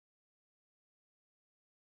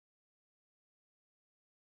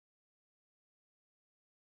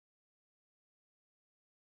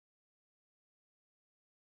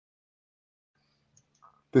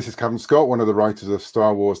This is Cavan Scott, one of the writers of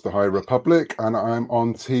Star Wars: The High Republic, and I'm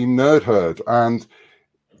on Team Nerd Herd. And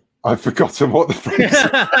I've forgotten what the phrase is.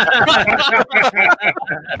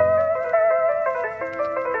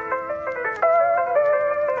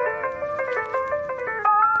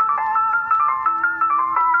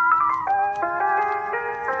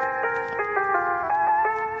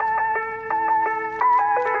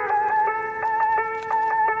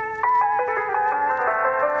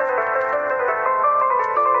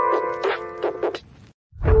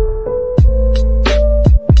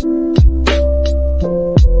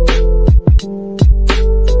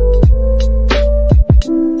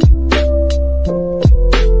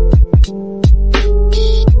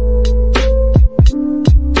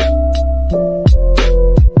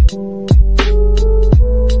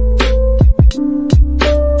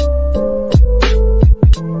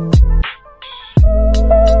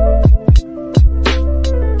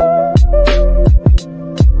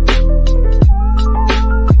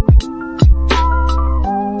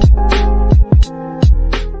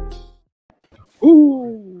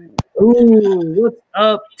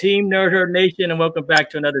 Team Nerd Herd Nation, and welcome back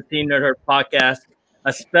to another Team Nerd Herd podcast,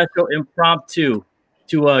 a special impromptu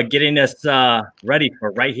to getting us ready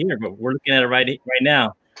for right here, but we're looking at it right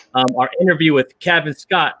now. Our interview with Cavan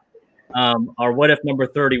Scott, our What If number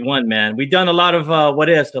 31, man. We've done a lot of what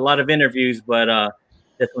ifs, a lot of interviews, but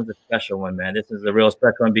this one's a special one, man. This is a real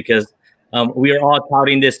special one because we are all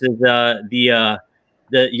touting this as the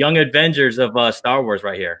young Avengers of Star Wars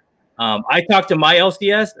right here. I talked to my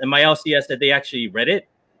LCS, and my LCS said they actually read it.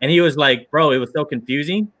 And he was like, bro, it was so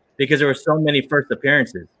confusing because there were so many first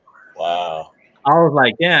appearances. Wow. I was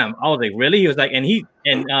like, damn. I was like, really? He was like, and me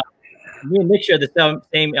and Nick share the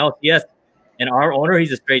same LCS. And our owner,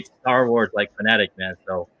 he's a straight Star Wars like fanatic, man.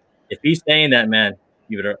 So if he's saying that, man,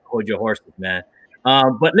 you better hold your horses, man.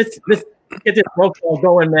 But let's get this rope call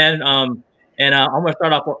going, man. And I'm gonna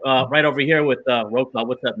start off right over here with rope call.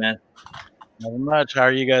 What's up, man? Not much. How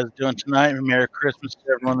are you guys doing tonight? Merry Christmas to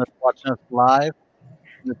everyone that's watching us live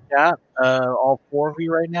in the chat. All four of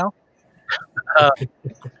you right now.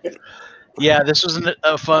 Yeah, this was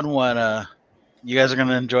a fun one. You guys are going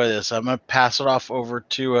to enjoy this. I'm going to pass it off over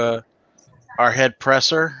to our head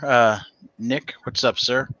presser, Nick. What's up,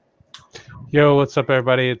 sir? Yo, what's up,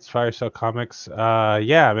 everybody? It's Firesale Comics.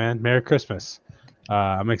 Yeah, man, Merry Christmas.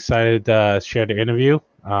 I'm excited to share the interview.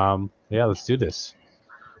 Yeah, let's do this.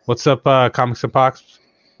 What's up, Comics and Pops?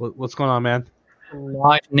 What's going on, man?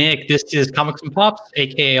 Hi, Nick. This is Comics and Pops,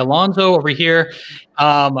 aka Alonzo, over here,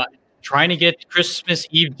 trying to get Christmas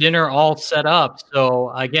Eve dinner all set up. So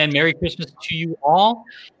again, Merry Christmas to you all,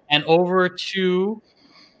 and over to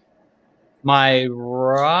my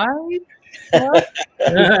right,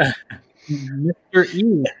 Mr.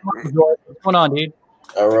 E. What's going on, dude?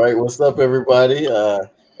 All right, what's up, everybody?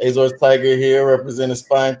 Azor's Tiger here, representing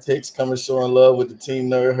Spineticks, coming showing love with the Team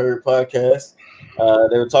Nerd Herd podcast.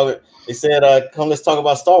 They were talking. They said, "Come, let's talk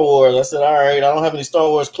about Star Wars." I said, "All right, I don't have any Star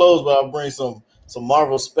Wars clothes, but I'll bring some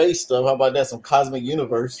Marvel space stuff. How about that? Some cosmic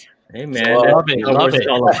universe." Hey, man, so, love it,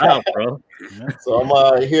 all about, bro. So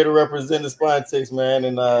I'm here to represent the Spineticks, man,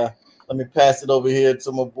 and let me pass it over here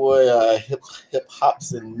to my boy Hip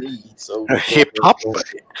Hops and me. So Hip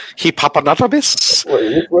Hop Anonymous.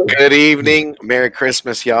 Good evening, Merry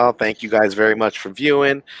Christmas, y'all. Thank you guys very much for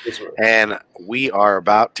viewing, and we are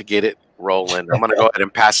about to get it rolling. I'm gonna go ahead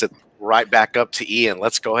and pass it right back up to Ian.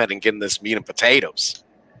 Let's go ahead and get in this meat and potatoes.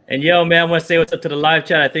 And yo, man, I want to say what's up to the live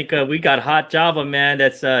chat. I think we got Hot Java, man.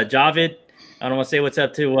 That's Javid. I don't want to say what's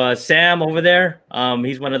up to Sam over there.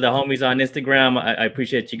 He's one of the homies on Instagram. I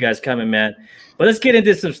appreciate you guys coming, man. But let's get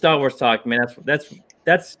into some Star Wars talk, man.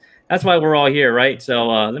 That's why we're all here, right? So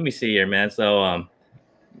let me see here, man. So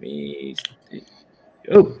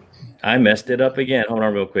oh, I messed it up again. Hold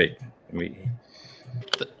on, real quick.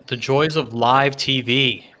 The joys of live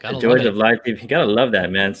TV. The joys of live TV. You gotta love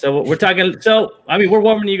that, man. So we're talking. So I mean, we're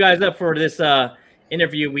warming you guys up for this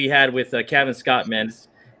interview we had with Cavan Scott, man.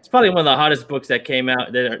 It's probably one of the hottest books that came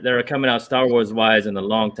out that are coming out Star Wars wise in a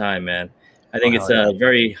long time, man. I think it's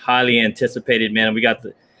very highly anticipated, man. We got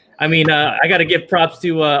the. I mean, I got to give props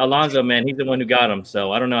to Alonzo, man. He's the one who got him.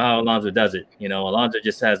 So I don't know how Alonzo does it. You know, Alonzo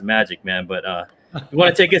just has magic, man. But you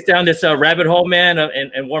want to take us down this rabbit hole, man,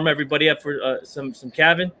 and warm everybody up for some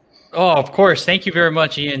Cavan? Oh, of course. Thank you very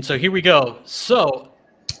much, Ian. So here we go. So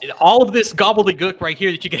all of this gobbledygook right here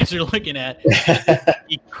that you guys are looking at,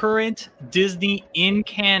 the current Disney in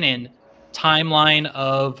canon timeline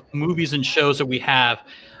of movies and shows that we have.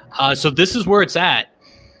 So this is where it's at.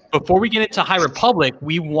 Before we get into High Republic,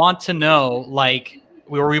 we want to know, like,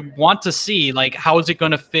 we want to see, like, how is it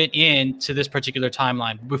going to fit into this particular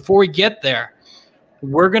timeline? Before we get there,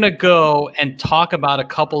 we're going to go and talk about a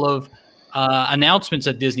couple of announcements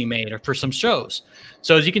that Disney made for some shows.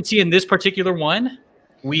 So as you can see in this particular one,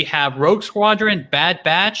 we have Rogue Squadron, Bad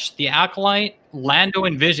Batch, The Acolyte, Lando,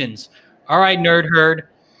 and Visions. All right, Nerd Herd,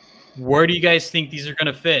 where do you guys think these are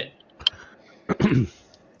going to fit?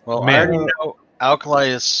 Well, I already know Alkali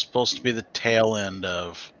is supposed to be the tail end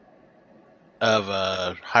of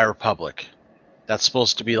High Republic. That's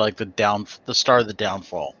supposed to be like the start of the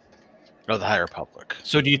downfall of the High Republic.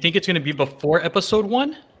 So do you think it's going to be before Episode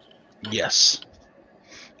 1? Yes.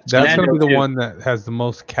 That's going to be the one that has the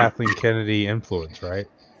most Kathleen Kennedy influence, right?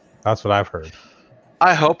 That's what I've heard.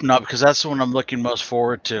 I hope not, because that's the one I'm looking most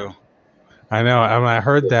forward to. I know. When I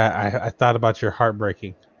heard that, I thought about your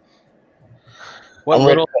heartbreaking. What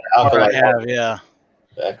little I have, yeah.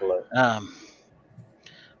 Acolyte.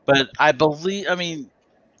 But I believe, I mean,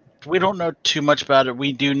 we don't know too much about it.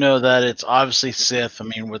 We do know that it's obviously Sith. I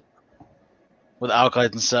mean, with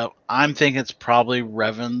Acolytes and stuff, I'm thinking it's probably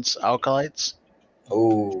Revan's Acolytes.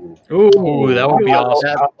 Ooh, that would be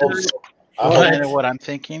awesome. That's what I'm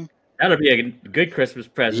thinking. That'll be a good Christmas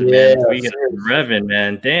present, man. If we get Revan,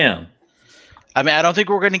 man. Damn. I mean, I don't think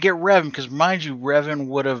we're going to get Revan because, mind you, Revan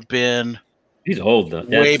would have been. He's old though.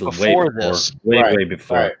 Way before this. Way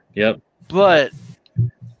before. Right. Yep. But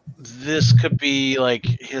this could be like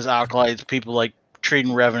his acolytes, people like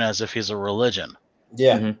treating Revan as if he's a religion.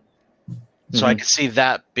 Yeah. Mm-hmm. So I could see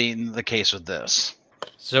that being the case with this.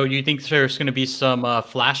 So you think there's going to be some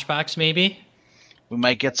flashbacks, maybe? We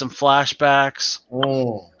might get some flashbacks.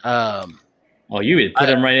 Oh. You would put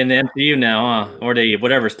him right in the MCU now, huh? Or the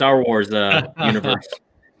whatever Star Wars universe,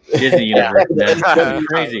 Disney universe. Man. That's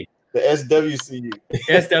crazy. The SWCU.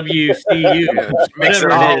 SWCU. Mix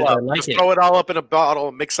it all up. Like Just throw it all up in a bottle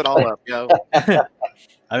and mix it all up, yo.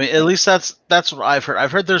 I mean, at least that's what I've heard.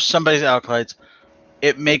 I've heard there's somebody's acolytes.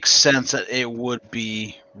 It makes sense that it would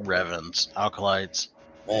be Revan's acolytes.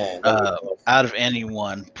 Man, out of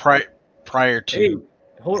anyone prior to. Hey,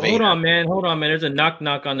 hold on, man. There's a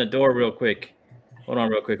knock on the door, real quick. Hold on,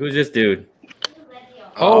 real quick. Who's this dude?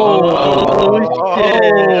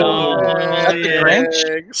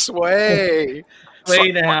 Sway. Sway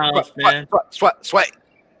in the house, man. Sway.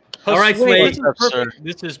 All right, Sway.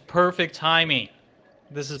 This is perfect timing.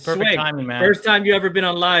 This is perfect timing, man. First time you ever been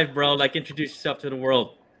on live, bro. Like, introduce yourself to the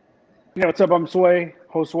world. Yeah, what's up? I'm Sway,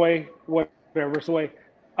 Josue, whatever, Sway.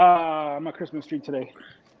 I'm at Christmas tree today.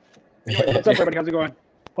 What's up, everybody? How's it going?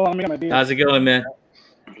 Hold on, let me get my beer. How's it going, man?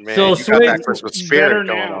 Man, so you got that Christmas spirit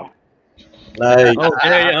going on. Nice. There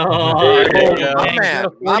you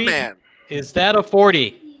go. My man. Is that a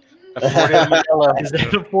 40? A 40 Is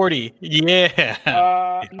that a 40? Yeah.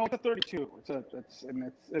 No, it's a 32.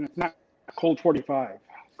 It's not a cold 45.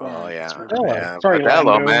 Oh yeah. Sorry,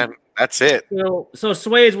 hello, man. That's it. So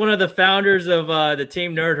Sway is one of the founders of the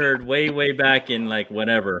Team Nerd Herd way back in like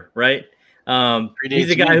whatever, right? He's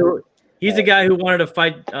the guy who wanted to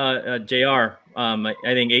fight JR. I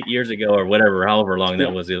think 8 years ago or whatever, however long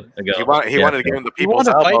that was ago. He wanted to give him the people's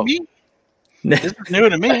elbow. elbow. Fight me? This is new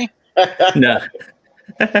to me. No.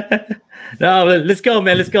 No, let's go,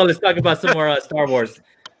 man. Let's go. Let's talk about some more Star Wars.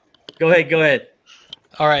 Go ahead.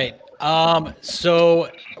 All right. So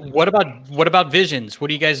what about Visions? What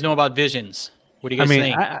do you guys know about Visions? What do you guys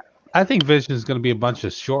think? I think Vision is going to be a bunch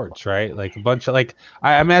of shorts, right? Like a bunch of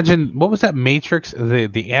I imagine, what was that Matrix? The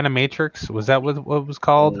Animatrix, was that what it was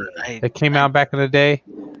called? It came out back in the day.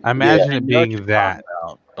 I imagine it being that.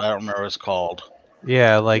 But I don't remember what it's called.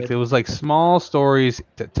 Yeah, like it was like small stories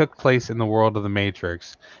that took place in the world of the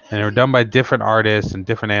Matrix, and they were done by different artists and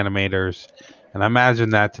different animators. And I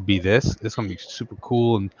imagine that to be this. It's gonna be super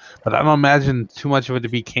cool, but I don't imagine too much of it to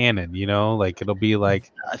be canon. You know, like it'll be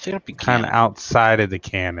like I think it'll be kind of outside of the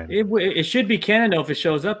canon. It should be canon though if it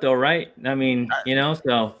shows up though, right? I mean,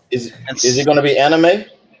 so is it going to be anime?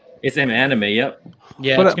 It's an anime. Yep.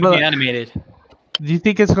 Yeah, it's gonna be animated. Do you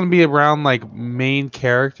think it's going to be around like main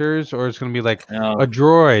characters, or it's going to be like a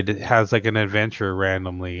droid has like an adventure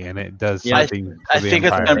randomly and it does something? I think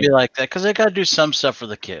it's going to be like that because they got to do some stuff for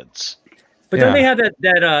the kids. But don't they have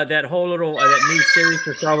that whole little that new series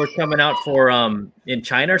for Star Wars coming out for in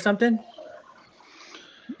China or something?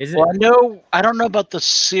 Is it? Well, I don't know about the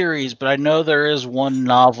series, but I know there is one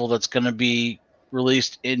novel that's going to be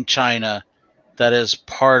released in China that is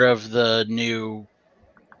part of the new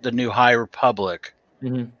High Republic.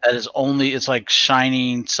 Mm-hmm. That is only, it's like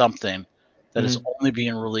Shining something that is only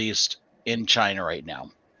being released in China right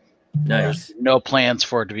now. Nice. There's no plans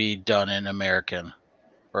for it to be done in American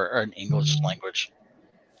or an English language.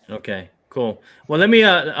 Okay, cool. Well, let me.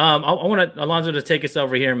 I want Alonzo to take us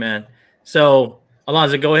over here, man. So,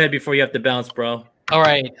 Alonzo, go ahead before you have to bounce, bro. All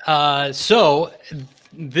right. So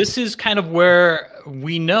this is kind of where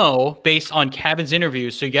we know, based on Cavan's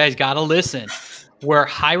interview, so you guys got to listen, where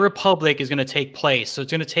High Republic is going to take place. So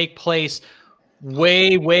it's going to take place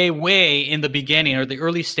way, way, way in the beginning or the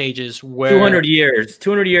early stages where 200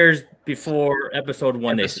 years before episode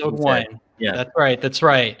 1. Episode 1. Yeah, that's right. That's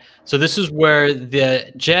right. So this is where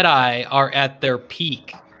the Jedi are at their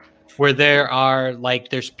peak, where there are like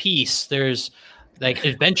there's peace, there's like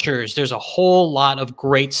adventures, there's a whole lot of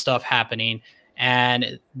great stuff happening,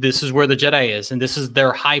 and this is where the Jedi is, and this is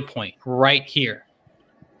their high point right here.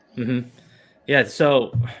 Mm-hmm. Yeah.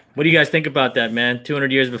 So, what do you guys think about that, man?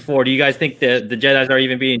 200 years before, do you guys think the Jedi's are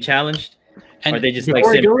even being challenged? And or are they just like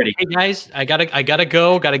before I sitting do it, pretty? hey guys, I gotta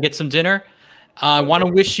go, gotta get some dinner. I want to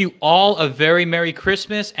wish you all a very Merry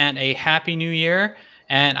Christmas and a Happy New Year,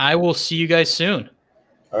 and I will see you guys soon.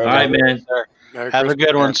 All right, man. Have a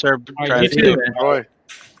good one, sir. You too, man.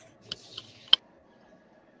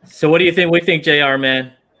 So, what do you think? We think, JR,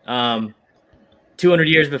 man. 200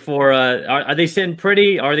 years before, are they sitting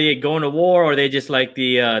pretty? Are they going to war? Or are they just like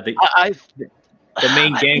the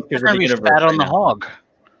main gangsters of the universe? Fat on the hog.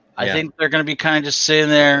 I think they're going to be kind of just sitting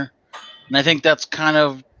there, and I think that's kind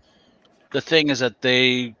of the thing is that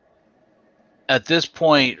they, at this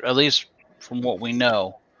point, at least from what we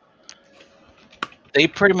know, they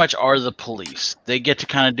pretty much are the police. They get to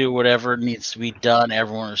kind of do whatever needs to be done.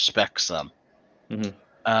 Everyone respects them. Mm-hmm.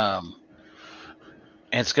 And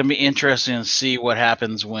it's going to be interesting to see what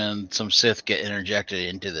happens when some Sith get interjected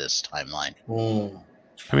into this timeline.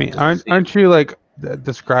 I mean, aren't you like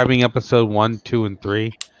describing episode 1, 2, and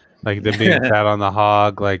 3? Like them being fat on the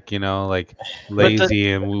hog, like, you know, like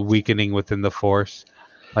lazy and weakening within the Force.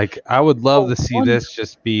 Like, I would love to see this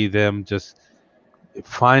just be them just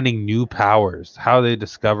finding new powers, how they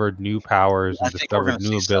discovered new powers and discovered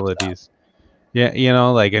new abilities. Yeah, you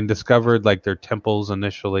know, like, and discovered like their temples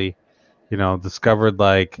initially, you know, discovered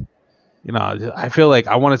like, you know, I feel like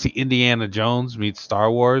I want to see Indiana Jones meet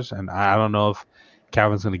Star Wars, and I don't know if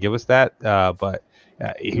Cavan's going to give us that, but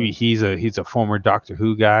he's a former Doctor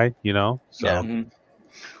Who guy, you know, so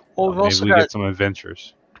well, maybe we get some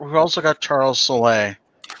adventures. We've also got Charles Soule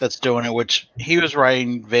that's doing it, which he was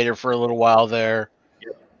writing Vader for a little while there.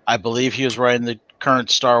 I believe he was writing the current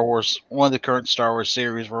Star Wars, one of the current Star Wars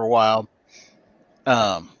series for a while.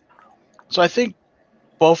 So I think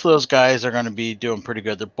both of those guys are going to be doing pretty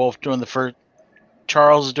good. They're both doing the first.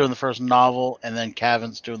 Charles is doing the first novel, and then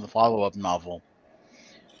Cavan's doing the follow-up novel.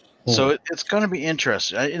 So it's going to be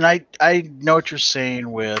interesting. And I know what you're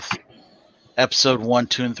saying with episode 1,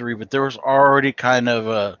 2, and 3, but there was already kind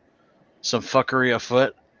of some fuckery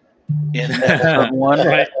afoot in episode 1.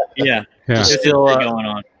 Right? Yeah. There's still going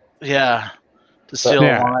on. Yeah. To steal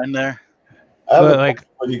a line there. I have a question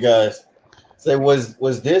for you guys. So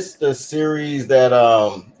was this the series that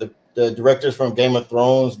the directors from Game of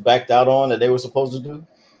Thrones backed out on that they were supposed to do?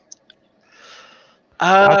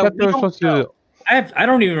 I thought they were supposed to do. I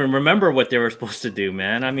don't even remember what they were supposed to do,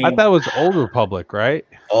 man. I mean, I thought it was Old Republic, right?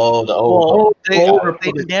 Oh, the Old Republic.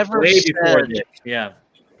 They never said. Yeah.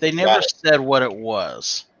 They never said what it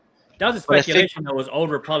was. That was a speculation. That was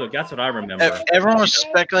Old Republic. That's what I remember. Everyone was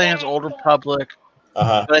speculating it's Old Republic,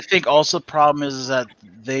 but I think also the problem is that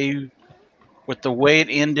they, with the way it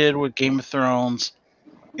ended with Game of Thrones,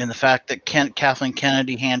 and the fact that Kathleen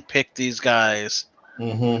Kennedy handpicked these guys,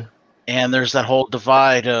 and there's that whole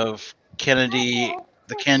divide of Kennedy,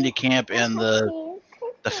 the Kennedy camp, and the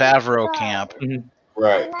Favreau camp.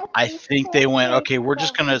 Right. I think they went, okay, we're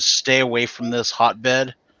just gonna stay away from this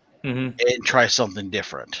hotbed and try something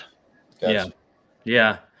different. Gotcha.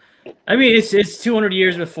 Yeah. I mean, it's 200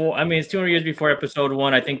 years before. I mean, it's 200 years before episode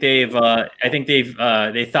 1. I think they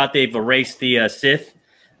thought they've erased the Sith.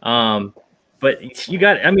 But you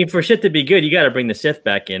got. I mean, for shit to be good, you got to bring the Sith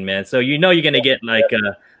back in, man. So you know you're gonna get like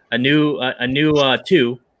a new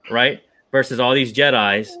 2, right? Versus all these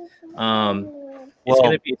Jedis.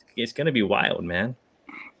 It's gonna be wild, man.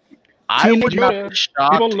 I would not be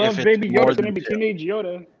shocked. People love Baby Yoda. It's gonna be Teenage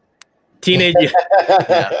Yoda. Teenage.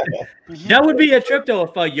 That would be a trip though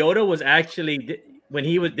if Yoda was actually when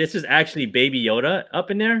he was. This is actually Baby Yoda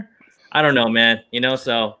up in there. I don't know, man. You know,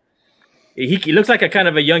 so he looks like a kind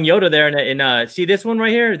of a young Yoda there. In see this one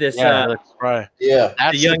right here. This that's right. Yeah,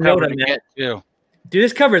 that's the young Yoda, man. Too. Dude,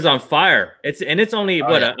 this cover is on fire. It's only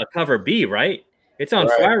a cover B, right? It's on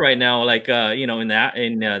fire right now, like you know, in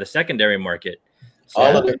the secondary market. So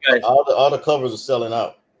all the covers are selling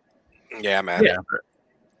out. Yeah, man. Yeah.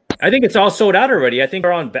 I think it's all sold out already. I think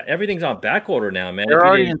everything's on back order now, man. They're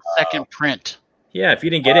already in second print. Yeah, if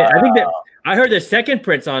you didn't get it, I heard the second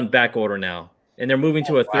print's on back order now, and they're moving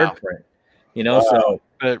to a third print. You know, so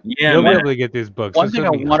But Yeah, You'll be man. able to get these books. one There's thing I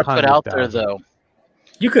gonna be want to put out there, 100,000. though,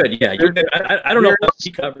 You could, yeah. I don't know what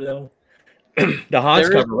he covered though. The Haas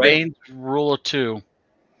there is cover, right? Bane's rule of two.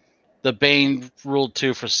 The Bane rule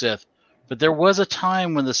 2 for Sith. But there was a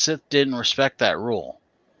time when the Sith didn't respect that rule.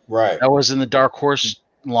 Right. That was in the Dark Horse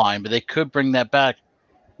line, but they could bring that back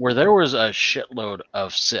where there was a shitload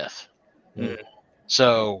of Sith. Mm.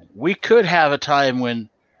 So we could have a time when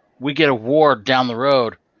we get a war down the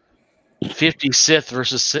road, 50 Sith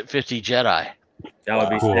versus 50 Jedi. That would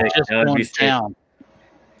be Cool. sick. Just That would be going sick. down.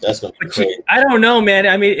 That's gonna be But crazy. I don't know, man.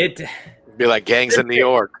 I mean, it. Be like gangs in New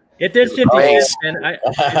York. If there's 50 Oh. Sith, man,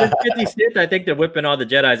 if there's 50 Sith, I think they're whipping all the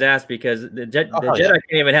Jedi's ass because the Jedi yeah. can't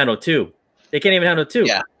even handle 2. They can't even handle 2.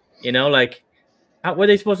 Yeah. You know, like, what are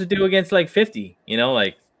they supposed to do against like 50? You know,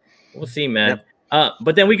 like, we'll see, man.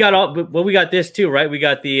 But then we got this too, right? We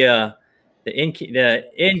got the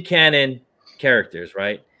in canon characters,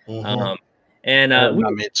 right? Mhm.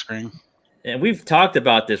 Not mid-screen. And we've talked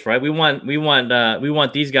about this, right? We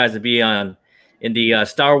want these guys to be in the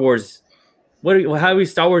Star Wars.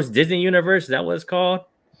 Star Wars Disney Universe? Is that what it's called?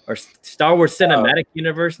 Or Star Wars Cinematic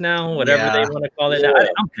Universe now? Whatever they want to call it. Yeah.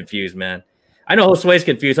 I'm confused, man. I know Josue's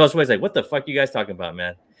confused. Josue's like, "What the fuck you guys talking about,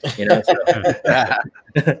 man?" You know. So,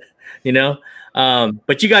 you know.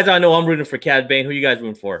 But you guys all know I'm rooting for Cad Bane. Who you guys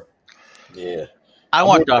rooting for? Yeah. I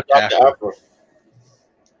want Dr. Aphra.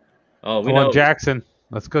 Oh, I we know want Jackson.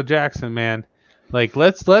 Let's go Jackson, man. Like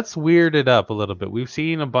let's weird it up a little bit. We've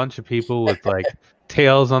seen a bunch of people with like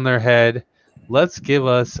tails on their head. Let's give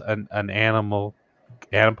us an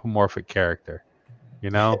anthropomorphic character.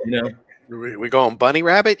 You know? We going bunny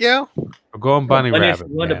rabbit, yo? We're going bunny rabbit.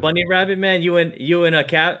 You want a bunny rabbit, man? You and a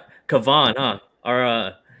Cavan, huh?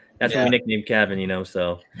 Or that's what we nicknamed Cavan, you know.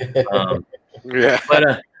 So Yeah.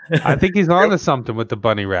 but I think he's on to something with the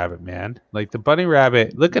bunny rabbit, man. Like the bunny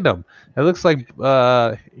rabbit, look at him. It looks like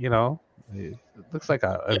you know, it looks like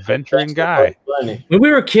a adventuring guy. when we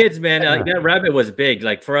were kids, man, that rabbit was big.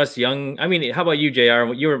 Like for us young, I mean, how about you,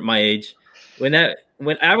 JR? You were my age. When I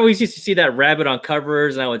always used to see that rabbit on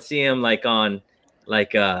covers, and I would see him like on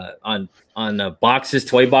boxes,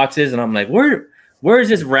 toy boxes, and I'm like, where is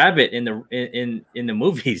this rabbit in the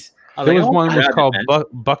movies? There was one was called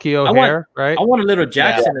Bucky O'Hare, right? I want a little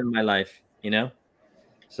Jackson in my life, you know.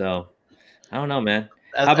 So I don't know, man.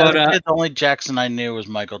 How about the only Jackson I knew was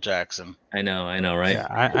Michael Jackson. I know, right?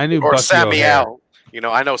 Yeah, I knew Or Bucky Samuel. You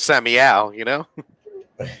know, I know Samuel, you know?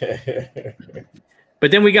 But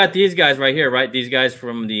then we got these guys right here, right? These guys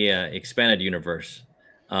from the expanded universe.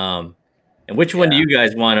 And which one do you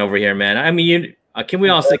guys want over here, man? I mean, can we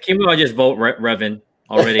all just vote Revan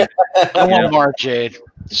already? I want Mara Jade.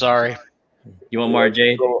 Sorry. You want Mara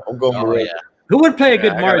Jade? I'm going Oh, yeah. Who would play a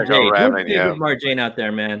good I Mara gotta go Jade? Who Revan, would play a good Mara Jade out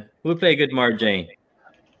there, man? Who would play a good Mara Jade?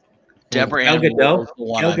 Deborah Gal Ann Gadot? Wool is the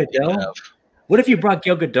one Gal I'm thinking Gadot? of. What if you brought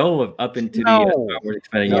Gal Gadot up into the Star Wars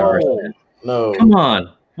expanded universe? Man? No. Come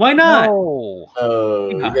on. Why not? No.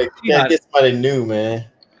 You gotta get somebody new, man.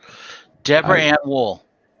 Deborah Ann Wool.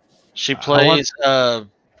 She plays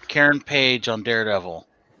Karen Page on Daredevil.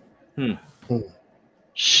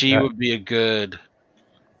 She would be a good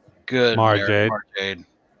Mara Jade.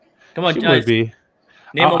 Come on, She guys. would be.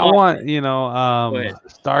 Name them I off. want, Go ahead.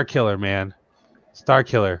 Star Killer, man. Star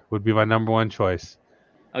Killer would be my number one choice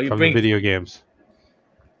Oh, you from bring the video games.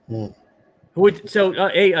 who would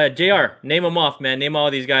hey JR, name them off, man. Name all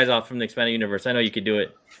these guys off from the expanded universe. I know you could do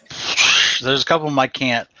it. There's a couple of them I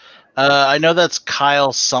can't. I know that's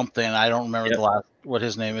Kyle something. I don't remember what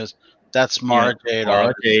his name is. That's Mara Jade.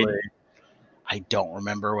 Mara Jade. I don't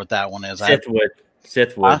remember what that one is. Sith Wood.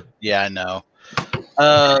 Huh? Yeah, I know.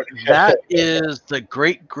 That is the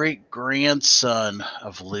great grandson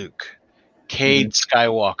of Luke, Cade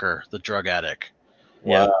Skywalker, the drug addict.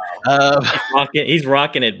 Yeah. He's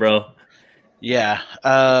rocking it, bro. Yeah.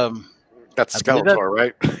 That's Skeletor,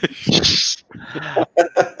 right?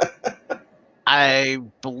 I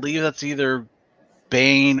believe that's either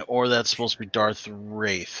Bane or that's supposed to be Darth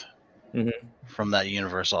Wraith from that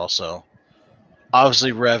universe also.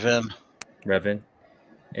 Obviously Revan,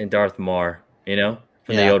 and Darth Maul, you know,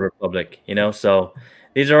 from the Old Republic, you know. So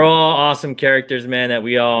these are all awesome characters, man, that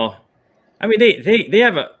we all I mean they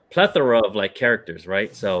have a plethora of like characters,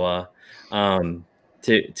 right? So Sam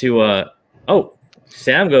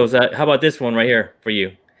goes, how about this one right here for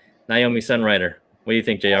you? Naomi Sunrider. What do you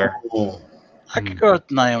think, JR? I could go with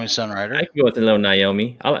Naomi Sunrider. I could go with the little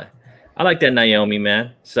Naomi. I like that Naomi,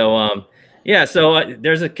 man. So there's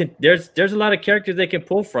a lot of characters they can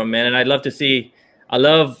pull from, man, and I'd love to see. I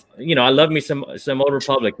love me some Old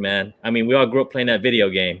Republic, man. I mean, we all grew up playing that video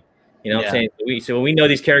game. You know what I'm saying? So we know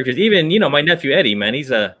these characters. Even my nephew Eddie, man, he's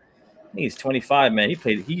a think he's 25, man.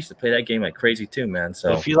 He used to play that game like crazy too, man.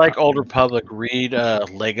 So if you like Old Republic, read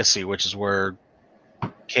Legacy, which is where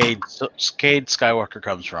Cade Skywalker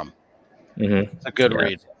comes from. It's a good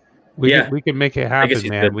read. We can make it happen,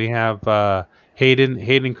 man. Good. We have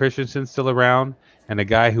Hayden Christensen still around, and a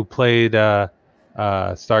guy who played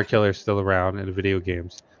Star Killer still around in the video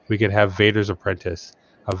games. We could have Vader's Apprentice,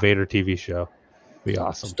 a Vader TV show. Be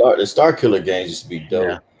awesome. The Star Killer games used to be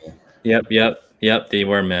dope. Yeah. Yep. They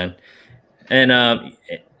were, man. And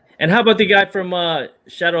how about the guy from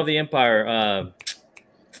Shadow of the Empire?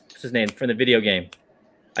 What's his name from the video game?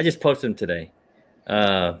 I just posted him today.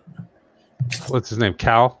 What's his name?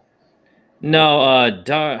 Cal? No,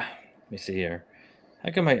 let me see here.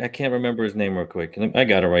 How come I can't remember his name real quick? I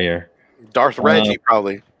got it right here. Darth Reggie,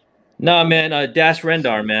 probably. No, man, Dash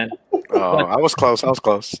Rendar, man. Oh, I was close.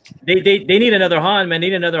 They need another Han, man. They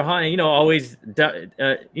need another Han. You know, always,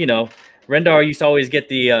 Rendar used to always get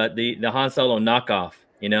the Han Solo knockoff.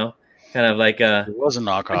 You know, kind of like it was a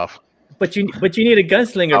knockoff. But you need a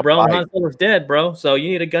gunslinger, bro. Han Solo's dead, bro. So you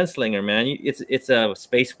need a gunslinger, man. It's a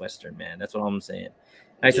space western, man. That's what I'm saying.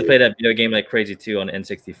 I used to play that video game like crazy too on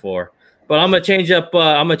N64. But I'm gonna change up.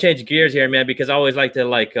 I'm gonna change gears here, man, because I always like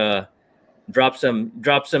to drop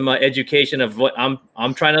some education of what I'm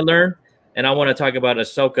trying to learn, and I want to talk about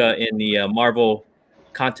Ahsoka in the Marvel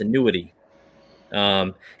continuity.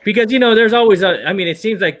 Because there's always it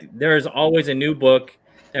seems like there's always a new book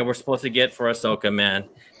that we're supposed to get for Ahsoka, man.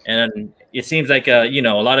 And it seems like a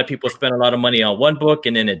lot of people spend a lot of money on one book,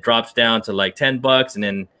 and then it drops down to like $10, and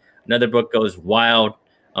then another book goes wild.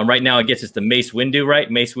 Right now, I guess it's the Mace Windu, right?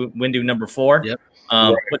 Mace Windu #4. Yep.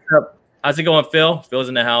 What's up? How's it going, Phil? Phil's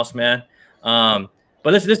in the house, man. But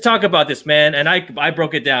let's talk about this, man. And I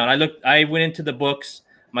broke it down. I went into the books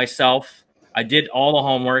myself. I did all the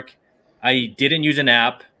homework. I didn't use an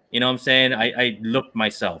app. You know what I'm saying? I looked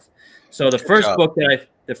myself. So the first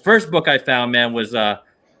book I found, man, was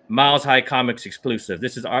Miles High Comics exclusive.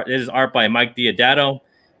 This is art by Mike Diodato,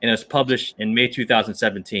 and it was published in May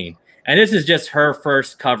 2017. And this is just her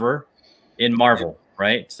first cover in Marvel,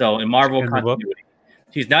 right? So in Marvel continuity,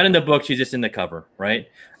 she's not in the book; she's just in the cover, right?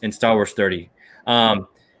 In Star Wars 30, and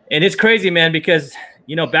it's crazy, man, because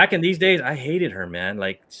back in these days, I hated her, man.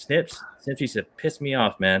 Like Snips used to piss me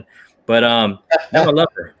off, man. But now I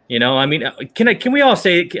love her. Can we all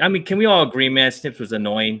say? Can we all agree, man? Snips was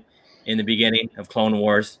annoying in the beginning of Clone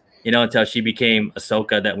Wars, until she became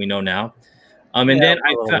Ahsoka that we know now.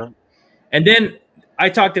 We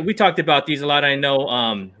talked about these a lot. I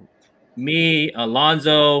know me,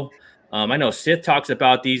 Alonzo, I know Sith talks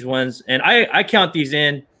about these ones, and I count these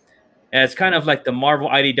in as kind of like the Marvel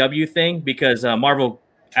IDW thing, because Marvel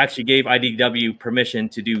actually gave IDW permission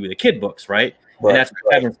to do the kid books, right? And that's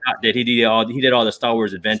what Cavan Scott did. He did all the Star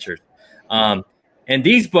Wars adventures. And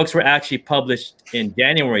these books were actually published in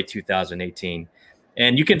January 2018.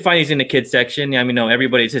 And you can find these in the kids section.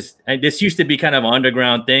 Everybody's this used to be kind of an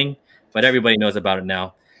underground thing, but everybody knows about it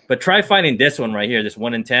now. But try finding this one right here, this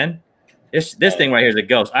 1 in 10. This thing right here is a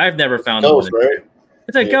ghost. I've never found one. Right?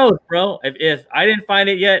 It's a ghost, bro. If I didn't find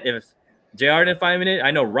it yet, if JR didn't find it,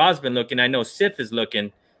 I know Rob's been looking. I know Sith is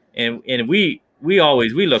looking, and we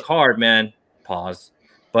look hard, man. Pause.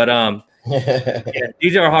 But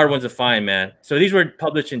these are hard ones to find, man. So these were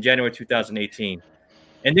published in January 2018.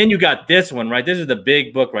 And then you got this one, right? This is the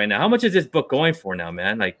big book right now. How much is this book going for now,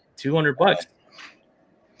 man? Like $200.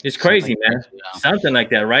 It's crazy, man. Something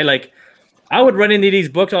like that, right? Like I would run into these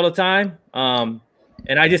books all the time. And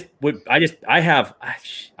I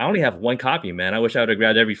only have one copy, man. I wish I would have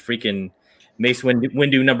grabbed every freaking Mace Windu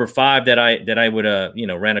 #5 that I would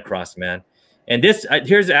ran across, man. And this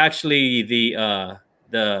here's actually the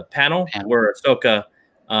panel where Ahsoka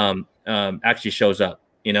actually shows up,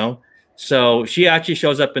 So she actually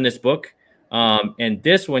shows up in this book. And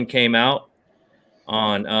this one came out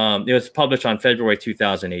on it was published on February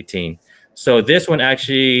 2018. So this one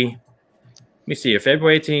actually, let me see here,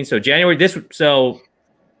 February 18. So January this IDW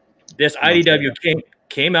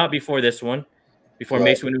came out before this one, before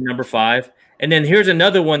Mace Windu #5. And then here's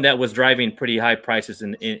another one that was driving pretty high prices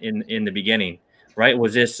in the beginning, right?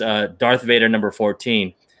 Was this Darth Vader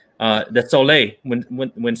 #14? The Soleil,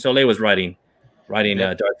 when Soleil was writing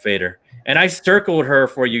Darth Vader. And I circled her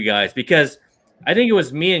for you guys because I think it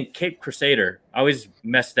was me and Cape Crusader. I always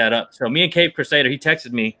messed that up. So me and Cape Crusader, he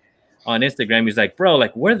texted me on Instagram. He's like, bro,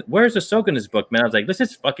 like where's Ahsoka in this book, man? I was like, let's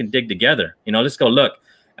just fucking dig together. Let's go look.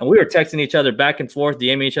 And we were texting each other back and forth,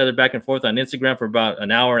 DMing each other back and forth on Instagram for about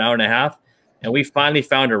an hour and a half. And we finally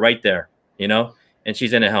found her right there, and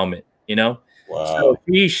she's in a helmet, Wow. So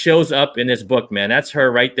she shows up in this book, man. That's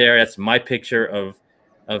her right there. That's my picture of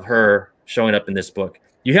her showing up in this book.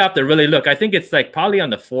 You have to really look. I think it's like probably on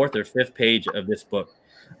the 4th or 5th page of this book.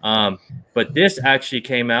 But this actually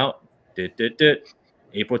came out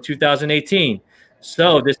April 2018.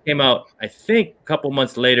 So this came out, I think, a couple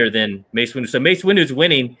months later than Mace Windu. So Mace Windu's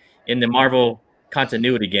winning in the Marvel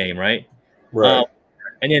continuity game, right? Right.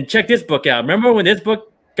 And then check this book out. Remember when this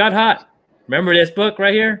book got hot? Remember this book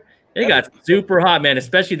right here? It got super hot, man,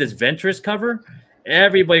 especially this Ventress cover.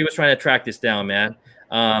 Everybody was trying to track this down, man.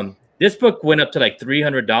 This book went up to like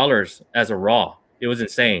 $300 as a raw. It was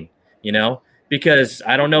insane, you know, because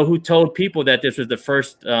I don't know who told people that this was the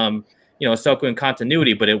first, you know, Ahsoka in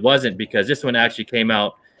continuity, but it wasn't, because this one actually came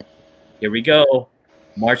out. Here we go.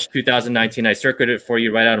 March 2019. I circled it for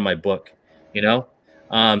you right out of my book, you know.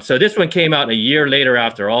 So this one came out a year later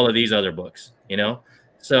after all of these other books, you know.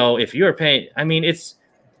 So if you're paying, I mean, it's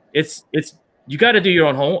you got to do your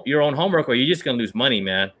own homework, or you're just gonna lose money,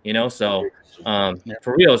 man. You know. So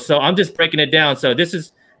for real. So I'm just breaking it down. So this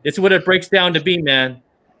is what it breaks down to be, man.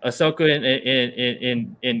 Ahsoka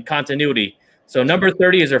in continuity. So number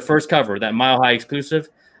 30 is their first cover, that Mile High exclusive.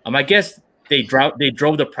 I guess they drove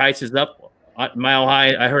the prices up at Mile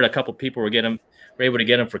High. I heard a couple people were able to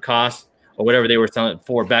get them for cost or whatever they were selling it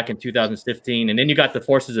for back in 2015. And then you got the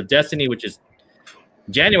Forces of Destiny, which is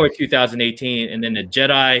January 2018, and then the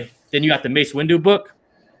Jedi. Then you got the Mace Windu book,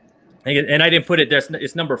 and I didn't put it there.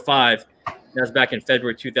 It's number 5. That's back in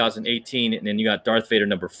February 2018, and then you got Darth Vader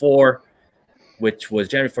number 4, which was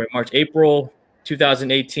January, February, March, April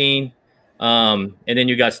 2018. And then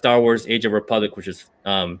you got Star Wars Age of Republic, which is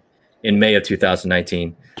in May of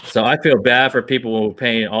 2019. So I feel bad for people who are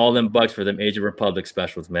paying all them bucks for them Age of Republic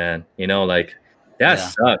specials, man. You know, like that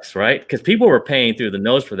sucks, right? Because people were paying through the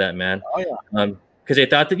nose for that, man. Oh yeah. Because they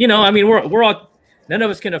thought that, you know, I mean, we're all, none of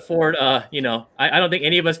us can afford, you know, I don't think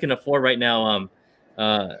any of us can afford right now,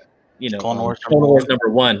 you know, Clone Wars number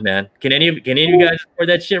 1, man. Can any of you guys afford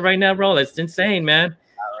that shit right now, bro? That's insane, man.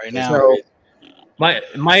 Not right now. So, my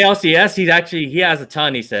LCS, he has a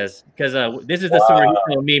ton, he says, because this is the story he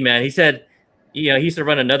told me, man. He said, you know, he used to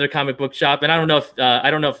run another comic book shop, and I don't know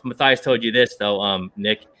if Matthias told you this though,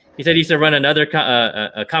 Nick. He said he used to run another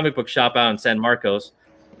a comic book shop out in San Marcos,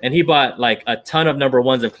 and he bought like a ton of number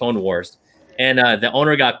 1s of Clone Wars, and the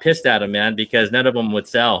owner got pissed at him, man, because none of them would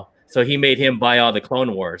sell. So he made him buy all the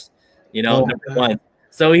Clone Wars, you know, number 1.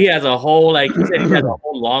 So he has a whole, like he said, he has a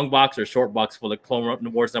whole long box or short box full of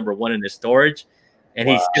Clone Wars number 1 in his storage. And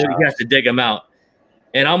he has to dig them out.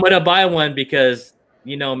 And I'm gonna buy one because,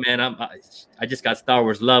 you know, man, I just got Star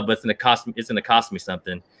Wars love, but it's gonna cost me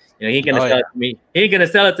something. You know, he ain't gonna sell it to me. He ain't gonna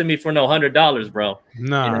sell it to me for no $100, bro.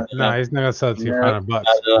 No, you know, no, he's not gonna sell it to you for $100. But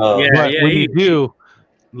when you do,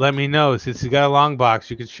 let me know. Since you got a long box,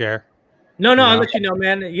 you could share. No, I'll let you know,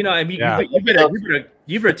 man. You know, I mean, you better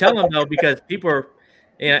tell him though, because people are.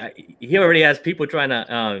 Yeah, he already has people trying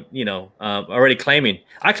to, you know, already claiming.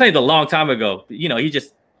 I claimed a long time ago. You know, he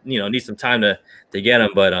just, you know, needs some time to get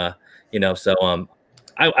him. But, you know, so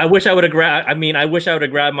I wish I would have grabbed. I mean, I wish I would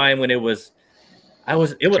have grabbed mine when it was. I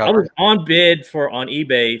was on bid on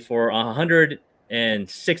eBay for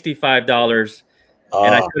 $165,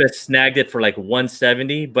 and I could have snagged it for like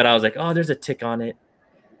 $170. But I was like, oh, there's a tick on it,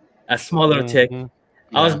 a small little tick.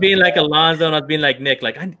 I was being like Alonzo, and I was being like Nick.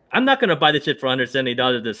 Like, I'm not gonna buy this shit for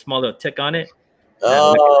 $170. The small little tick on it.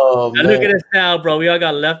 Oh, man. Look at us now, bro. We all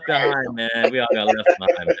got left behind, man. We all got left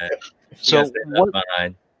behind, man. So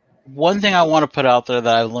one thing I want to put out there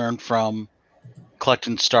that I learned from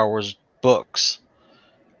collecting Star Wars books,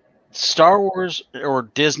 Star Wars or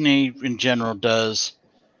Disney in general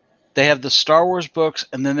they have the Star Wars books,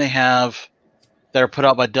 and then they have that are put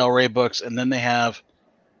out by Del Rey Books, and then they have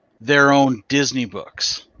their own Disney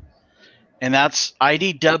books, and that's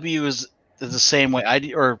IDW is the same way.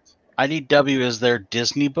 IDW is their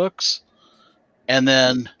Disney books, and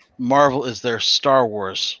then Marvel is their Star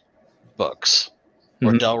Wars books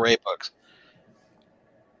or Del Rey books.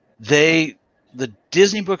 The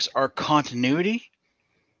Disney books are continuity,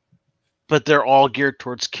 but they're all geared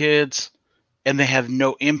towards kids, and they have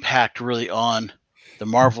no impact really on the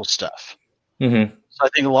Marvel stuff. So I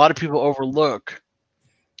think a lot of people overlook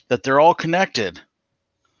that they're all connected,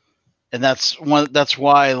 and that's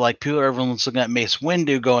why like everyone's looking at Mace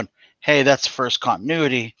Windu going, hey, that's first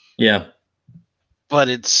continuity. Yeah, but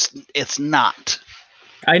it's not.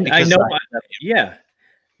 I know.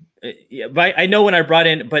 But I know when I brought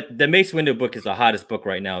in, but the Mace Windu book is the hottest book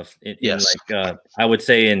right now. Yes, like I would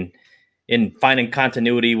say in finding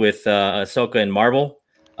continuity with Ahsoka and Marvel.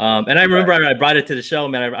 And I remember I brought it to the show,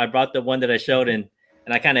 man. I brought the one that I showed, and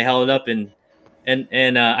I kind of held it up and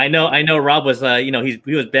I know Rob was you know,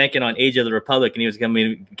 he was banking on Age of the Republic, and he was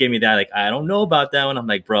gonna give me that, like, I don't know about that one. I'm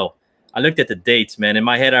like, bro, I looked at the dates, man. In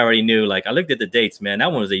my head, I already knew. Like, I looked at the dates, man.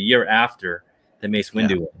 That one was a year after the Mace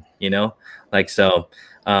Windu one, you know? Like, so,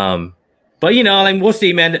 but, you know, like, we'll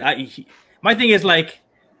see, man. My thing is, like,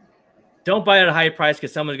 don't buy it at a high price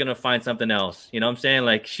because someone's going to find something else. You know what I'm saying?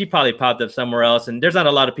 Like, she probably popped up somewhere else. And there's not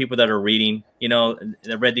a lot of people that are reading, you know,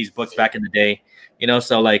 that read these books back in the day, you know?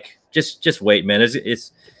 So, like, just wait, man. There's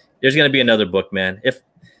going to be another book, man.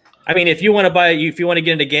 If you want to buy it, if you want to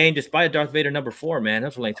get in the game, just buy a Darth Vader #4, man.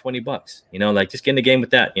 That's like $20, you know, like, just get in the game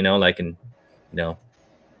with that, you know, like, and, you know,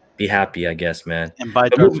 be happy, I guess, man. And buy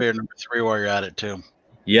Darth Vader #3 while you're at it too.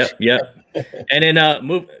 Yep. And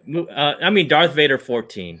then Darth Vader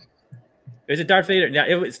 14. Is it Darth Vader?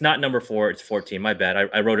 No, it's not #4. It's 14. My bad.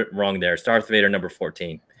 I wrote it wrong there. It's Darth Vader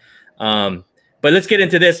 #14. But let's get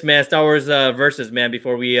into this, man. Star Wars versus, man,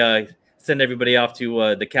 before we send everybody off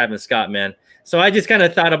to the Cavan Scott, man. So I just kind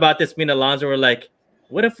of thought about this. Me and Alonzo were like,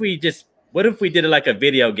 what if we did it like a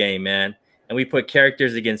video game, man, and we put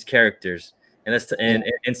characters against characters, and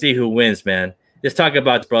and see who wins, man. Let's talk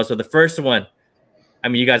about this, bro. So the first one, I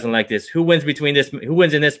mean, you guys don't like this. Who wins Who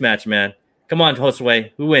wins in this match, man? Come on,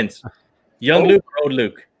 Josue. Who wins? Young Luke or old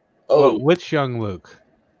Luke? Oh, which young Luke?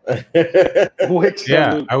 Which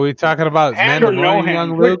Luke? Are we talking about Mandalorian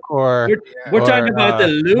young Luke or we're talking about the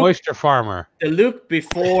Luke Moisture Farmer? The Luke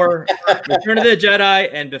before Return of the Jedi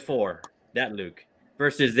and before that Luke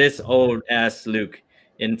versus this old ass Luke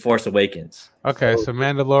in Force Awakens. Okay, so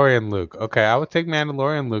Mandalorian Luke. Okay, I would take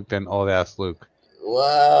Mandalorian Luke than old ass Luke.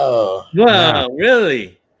 Wow. Yeah.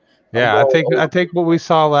 Really? Yeah, I take what we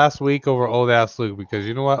saw last week over old ass Luke because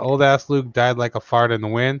you know what? Old ass Luke died like a fart in the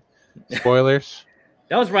wind. Spoilers.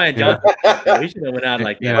 That was Ryan Johnson. We should have went out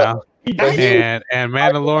like that. You know, and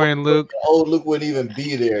Mandalorian Luke. Old Luke wouldn't even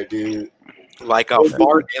be there, dude. Like a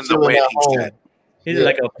fart in the wind, he said. He's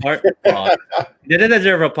like a fart. Pause. Did it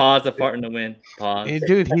deserve a pause? A fart in the wind. Pause. Hey,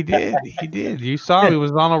 dude, he did. He did. You saw he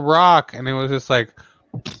was on a rock, and it was just like.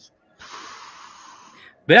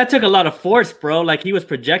 But that took a lot of force, bro. Like he was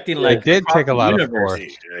projecting, like it did take a lot of force.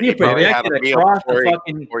 He projected across the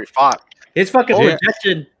fucking. Where he fought. His fucking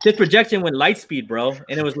projection. His projection went light speed, bro,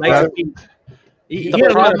 and it was light speed. He had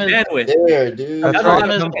a lot of bandwidth. There, dude.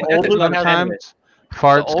 Sometimes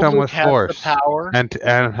farts come with force and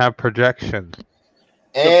have projection.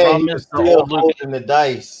 And the problem is still holding the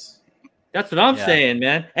dice. That's what I'm saying,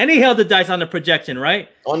 man. And he held the dice on the projection, right?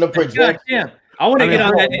 On the projection. Yeah. I want to get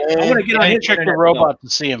on that. I want to get on his check the robot to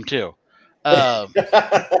see him too.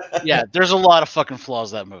 Yeah, there's a lot of fucking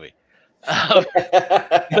flaws in that movie.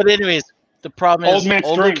 But anyways, the problem is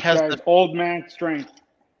old man strength.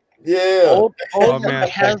 Yeah. Old Luke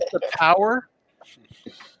has the power,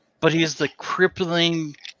 but he's the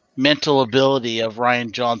crippling mental ability of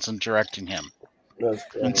Ryan Johnson directing him.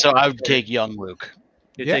 And so I would take young Luke.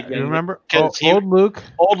 You remember old Luke?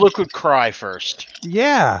 Old Luke would cry first.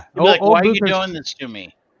 Yeah. He'd be like, why are you doing this to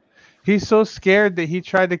me? He's so scared that he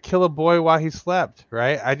tried to kill a boy while he slept,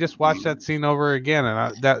 right? I just watched that scene over again,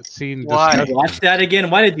 and that scene. Why watch that again?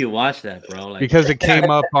 Why did you watch that, bro? Like, because it came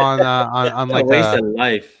up on like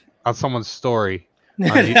life on someone's story on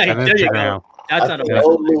Instagram. That's not a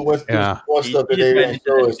old Luke went through stuff that they didn't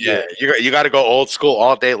show us. Yeah, you got to go old school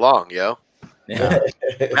all day long, yo. Yeah.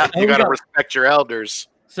 You got to respect your elders.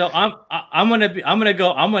 So I'm gonna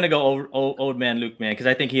go old man Luke, man, because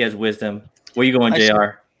I think he has wisdom. Where you going,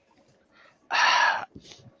 JR?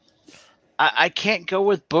 I can't go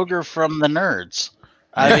with Booger from the Nerds.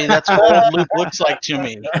 I mean, that's what old Luke looks like to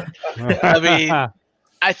me. I mean,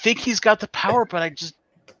 I think he's got the power, but I just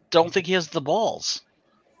don't think he has the balls.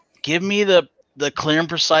 Give me the clear and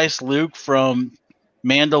precise Luke from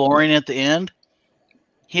Mandalorian at the end.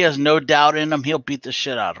 He has no doubt in him. He'll beat the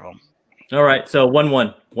shit out of him. All right, so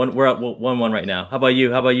 1-1. We're up 1-1 right now. How about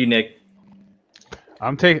you, Nick?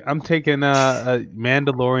 I'm taking a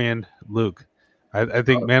Mandalorian Luke. I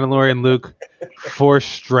think Mandalorian Luke force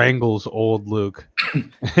strangles old Luke.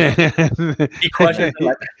 He questions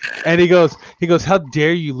him. And he goes, how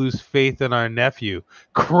dare you lose faith in our nephew?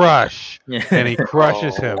 Crush. And he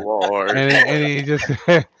crushes him. Lord. And he just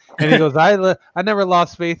and he goes, I never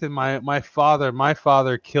lost faith in my father. My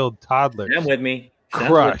father killed toddlers. Stand with me.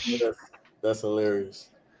 Crush. That's hilarious.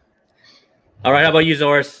 All right, how about you,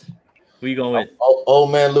 Zoris? Who you going with?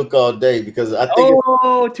 Old man Luke all day, because I think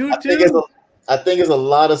I think it's a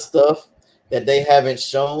lot of stuff that they haven't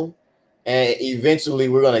shown, and eventually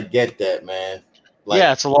we're gonna get that, man. Like,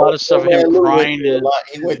 yeah, it's a lot of stuff. Him crying.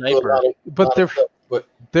 He went through a lot of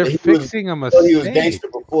they're fixing a mistake. He was gangster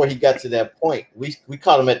before he got to that point. We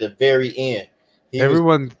caught him at the very end.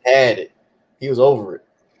 Everyone had it. He was over it.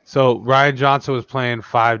 So Ryan Johnson was playing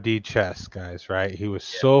 5D chess, guys, right? He was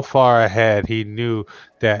so far ahead. He knew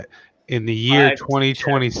that in the year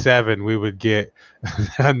 2027 we would get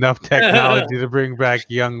enough technology to bring back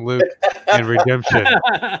young Luke and redemption.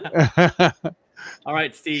 All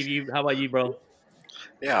right, Steve. How about you, bro?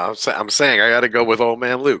 Yeah, I'm saying I got to go with old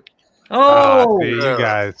man Luke. See, you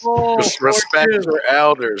guys. Respect your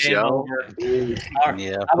elders, yo.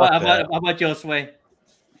 Yeah. How about you, Sway?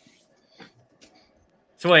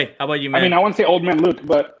 Sway, how about you, man? I mean, I want to say old man Luke,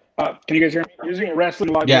 but can you guys hear me? Using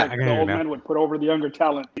wrestling logic, Yeah, I can the hear you old now. man would put over the younger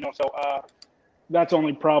talent, you know. So that's the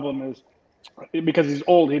only problem is because he's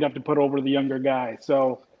old, he'd have to put over the younger guy.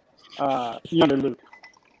 So younger Luke.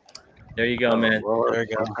 There you go, man. There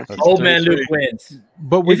you go. That's Old man 3-3. Luke wins.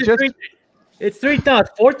 But we Is it just. It's 3-0.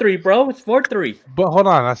 4-3, bro. It's 4-3. But hold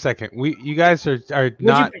on a second. You guys are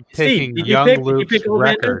not taking young Luke's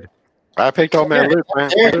record. I picked old man Luke,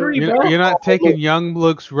 man. You're not taking young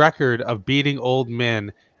Luke's record of beating old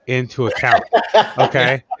men into account.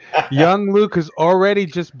 Okay, young Luke has already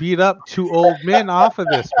just beat up 2 old men off of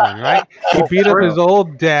this one, right? He beat up his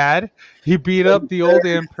old dad. He beat up the old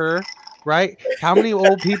emperor. Right? How many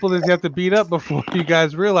old people does he have to beat up before you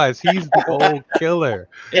guys realize he's the old killer?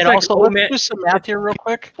 And also, let's do some math here real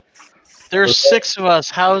quick. There's 6 of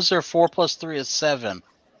us. How is there 4 + 3 is 7?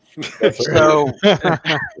 So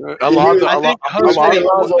Alonzo Wait, said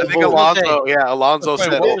what old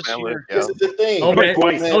was man your- Luke. This is the thing. Oh, man.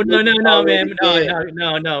 Oh no, man.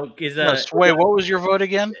 No. No, Sway, what was your vote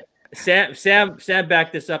again? Sam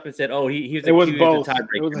backed this up and said, "Oh, he was It was accused both. of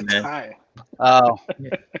It was tiebreaker, a man." tie. Oh,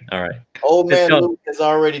 All right. Old man Let's go. Luke has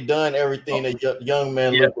already done everything that young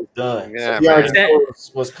man Luke was done. Yeah, So he already man. knew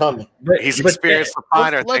what's coming. He's experienced the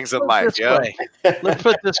finer things in life, yo. Let's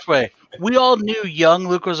put it this way. We all knew young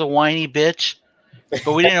Luke was a whiny bitch,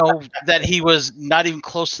 but we didn't know that he was not even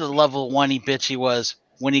close to the level of whiny bitch he was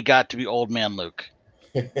when he got to be old man Luke.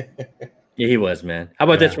 Yeah, he was, man. How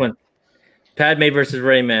about this one? Padme versus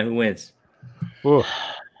Rayman. Who wins? Ooh.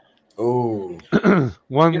 Ooh,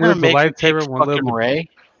 One You're live gonna the make lightsaber, one live fucking the Ray.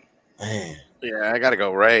 man. Yeah, I gotta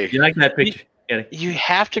go Ray. You like that picture? You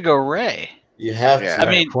have to go Ray. You have Yeah. to. I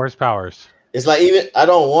mean, force powers. It's like even I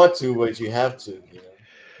don't want to, but you have to. You know?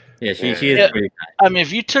 Yeah, she is Yeah. pretty. I mean,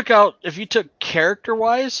 if you took character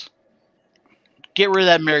wise, get rid of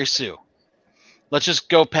that Mary Sue. Let's just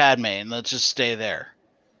go Padme and let's just stay there.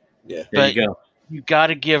 Yeah. There But you go. you got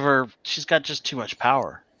to give her. She's got just too much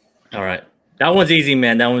power. All right. That one's easy,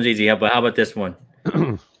 man. That one's easy. How about this one?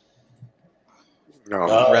 No.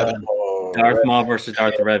 Revan. Darth Maul versus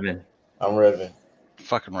Darth Revan. I'm Revan.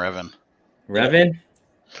 Fucking Revan. Revan?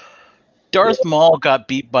 Darth Maul got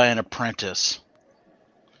beat by an apprentice.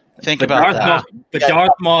 Think about that.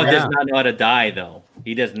 Darth Maul does not know how to die, though.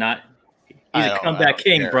 He does not. He's a comeback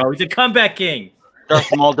king, bro. He's a comeback king.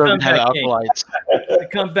 Darth Maul doesn't have acolytes. He's a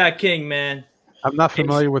comeback king, man. I'm not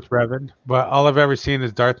familiar with Revan, but all I've ever seen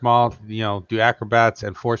is Darth Maul, do acrobats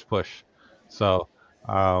and force push. So,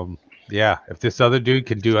 yeah, if this other dude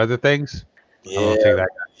can do other things, I'm gonna take that guy.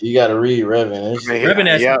 You got to read Revan.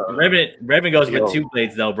 Revan goes with 2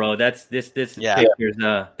 blades, though, bro. That's this picture's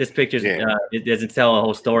it doesn't tell a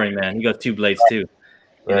whole story, man. He goes 2 blades too.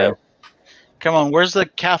 You know. Come on, where's the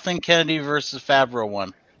Kathleen Kennedy versus Favreau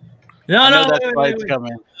one? No, that's why it's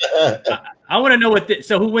coming. I want to know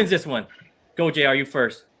so who wins this one? Go, JR, you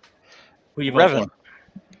first. Who you vote Revan. for?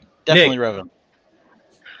 Definitely Revan.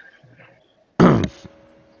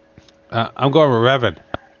 I'm going with Revan.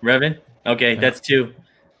 Revan? Okay, that's 2.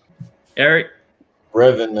 Eric?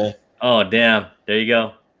 Revan, man. Oh, damn. There you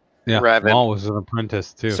go. Yeah, Revan. Maul was an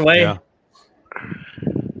apprentice too. Sway? Yeah.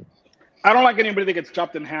 I don't like anybody that gets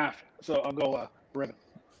chopped in half, so I'll go Revan.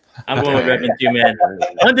 I'm going with Revan too, man.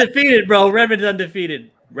 Undefeated, bro. Revan's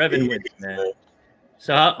undefeated. Revan wins, man.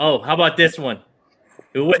 So, how about this one?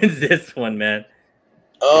 Who wins this one, man?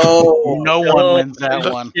 Oh, No one wins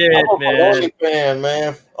that one. Shit, I'm a man. Filoni fan,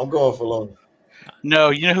 man. I'm going for Filoni. No,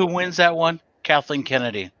 you know who wins that one? Kathleen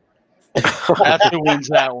Kennedy. That's who wins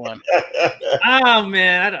that one. Oh,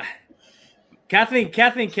 man. Kathleen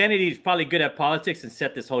Kennedy is probably good at politics and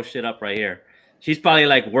set this whole shit up right here. She's probably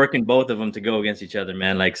like working both of them to go against each other,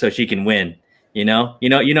 man. Like so she can win. You know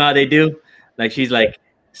how they do. Like she's like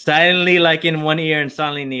silently like in one ear and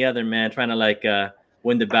silently in the other, man, trying to like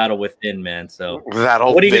win the battle within, man. So That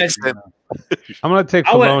old what do you guys? I'm gonna take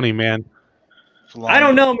Filoni, man. I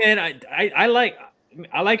don't know, man. I like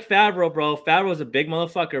Favreau, bro. Favreau's a big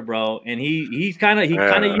motherfucker, bro, and he's kind of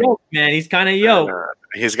yoked, man. He's kind of yoked.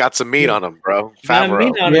 He's got some meat on him, bro. Got a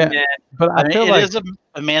meat on him, man. But I feel it like is a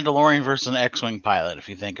Mandalorian versus an X-wing pilot, if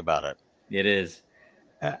you think about it. It is.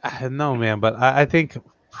 no, man. But I think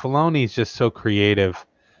Filoni's just so creative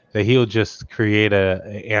that he'll just create a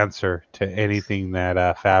answer to anything that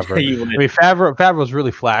Favreau. You would. I mean, Favreau's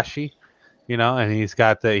really flashy, you know, and he's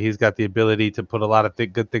got the ability to put a lot of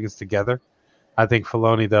good things together. I think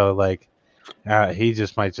Filoni though, like he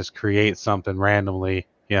just might just create something randomly.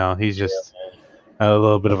 You know, he's just a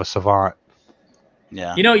little bit of a savant.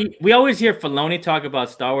 Yeah. You know, we always hear Filoni talk about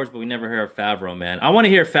Star Wars, but we never hear Favreau, man. I want to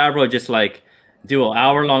hear Favreau just like do an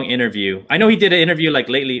hour-long interview. I know he did an interview like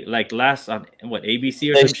lately, like last on what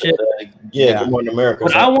ABC or some shit. Good Morning America.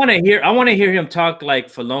 But I want to hear him talk like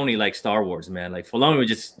Filoni, like Star Wars, man. Like Filoni would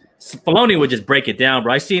just break it down,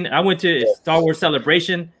 bro. I went to a Star Wars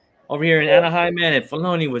celebration over here in Anaheim, man, and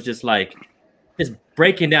Filoni was just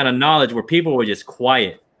breaking down a knowledge where people were just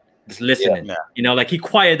quiet, just listening. Yeah. You know, like he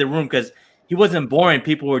quieted the room because he wasn't boring.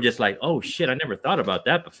 People were just like, "Oh shit, I never thought about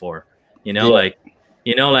that before." You know, like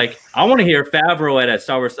I want to hear Favreau at a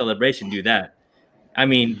Star Wars celebration do that. I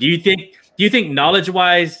mean, do you think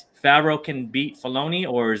knowledge-wise Favreau can beat Filoni,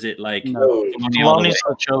 or is it like Filoni's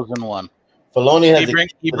the chosen one? Filoni has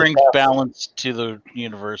he brings balance to the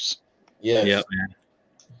universe. Yes. Yeah, man.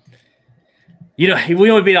 You know,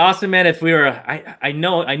 we would be awesome, man, if we were. I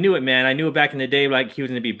knew it, man. I knew it back in the day, like he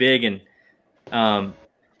was gonna be big, and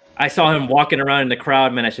I saw him walking around in the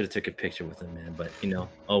crowd, man. I should have took a picture with him, man. But you know,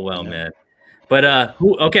 oh well, man. But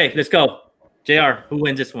okay, let's go. JR, who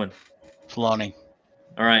wins this one? Filoni.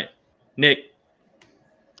 All right, Nick.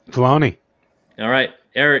 Filoni. All right,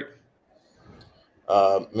 Eric.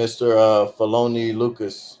 Mr. Filoni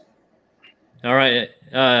Lucas. All right,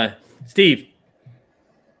 Steve.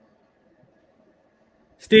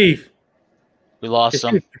 Steve. We lost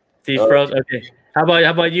him. Steve froze. Okay. How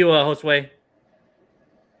about you, Josue?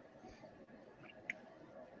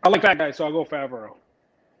 I like fat guys, so I'll go Favreau.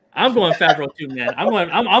 I'm going Favreau too, man.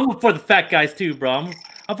 I'm for the fat guys too, bro.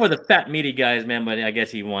 I'm for the fat meaty guys, man. But I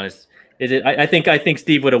guess he wants. Is it? I think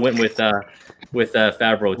Steve would have went with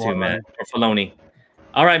Favreau too, man, or Filoni.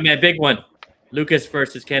 All right, man. Big one. Lucas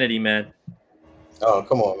versus Kennedy, man. Oh,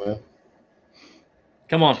 come on, man.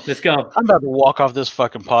 Come on, let's go. I'm about to walk off this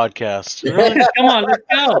fucking podcast. Come on, let's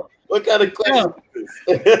go. What kind of question is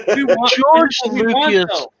this? George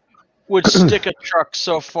Lucas would stick a truck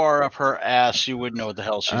so far up her ass she wouldn't know what the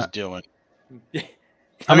hell she's doing.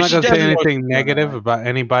 I'm not going to say anything negative about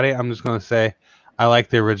anybody. I'm just going to say I like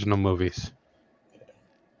the original movies.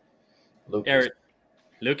 Lucas. Eric.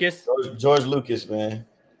 Lucas? George Lucas, man.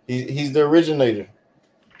 He's the originator.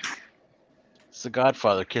 It's the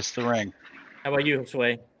Godfather. Kiss the ring. How about you,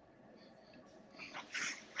 Sway?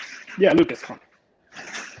 Yeah, Lucas.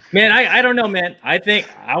 Man, I don't know, man. I think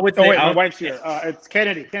I would say. Oh wait, my wife's here. It's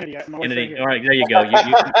Kennedy. Kennedy. All right, there you go.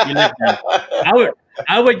 You live there.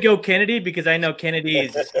 I would go Kennedy because I know Kennedy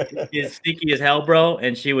is sneaky as hell, bro,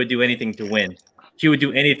 and she would do anything to win. She would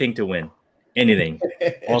do anything to win. Anything.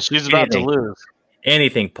 Well, she's about to lose.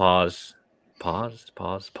 Anything. Pause.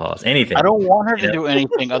 Anything. I don't want her to do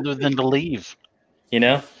anything other than to leave. You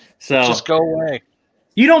know? So just go away.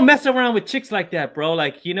 You don't mess around with chicks like that, bro.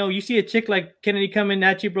 Like, you know, you see a chick like Kennedy coming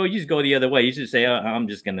at you, bro, you just go the other way. You just say, oh, I'm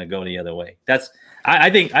just gonna go the other way.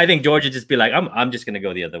 I think George would just be like, I'm just gonna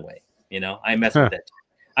go the other way. You know, I mess with that.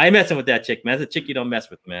 I ain't messing with that chick, man. That's a chick you don't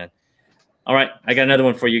mess with, man. All right, I got another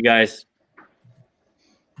one for you guys.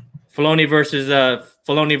 Filoni versus the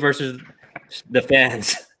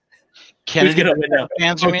fans. Kennedy. Who's gonna win that?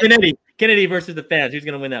 Fans, Kennedy versus the fans. Who's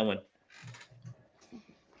gonna win that one?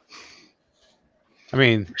 I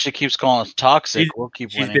mean, she keeps calling us toxic. We'll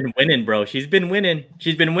keep winning. She's been winning, bro. She's been winning.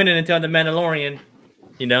 She's been winning until the Mandalorian.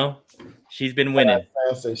 You know, she's been winning.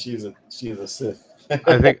 I say she's a Sith. I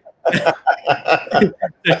think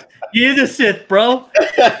she is a Sith, bro.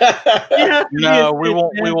 No,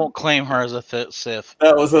 we won't claim her as a Sith.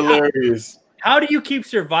 That was hilarious. How do you keep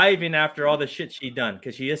surviving after all the shit she done?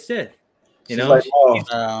 Because she is Sith. You know, like,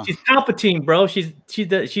 she's Palpatine, bro. She's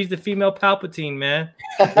the female Palpatine, man.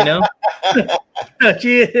 You know,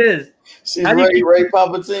 she is. She's Ray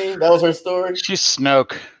Palpatine. That was her story. She's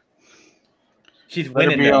Snoke. She's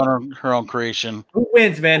winning. Be on her own creation. Who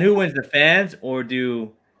wins, man? Who wins, the fans or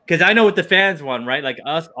do? Because I know what the fans want, right? Like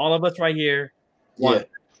us, all of us right here want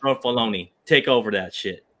Filoni take over that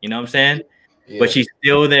shit. You know what I'm saying? Yeah. But she's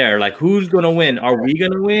still there. Like, who's gonna win? Are we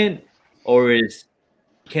gonna win, or is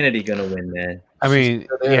Kennedy gonna win, man? I mean,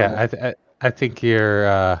 I think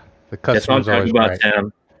you're the customer's always right.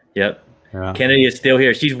 Sam. Yep. Yeah. Kennedy is still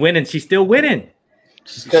here. She's winning. She's still winning.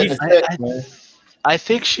 I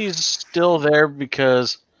think she's still there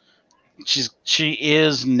because she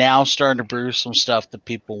is now starting to brew some stuff that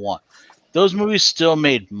people want. Those movies still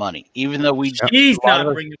made money, even though she's not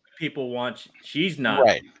bringing what people want. She's not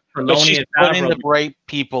right. But she's putting the right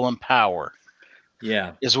people in power.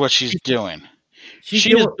 Yeah, is what she's doing. she's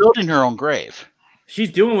She is doing, building her own grave. she's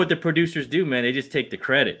doing what the producers do, man. They just take the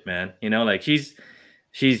credit, man. You know, like she's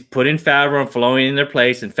putting Favreau and Filoni in their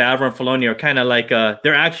place, and Favreau and Filoni are kind of like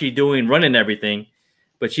they're actually running everything,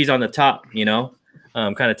 but she's on the top, you know,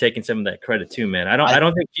 kind of taking some of that credit too, man. I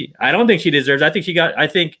don't think she deserves. I think she got.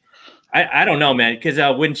 I don't know, man, because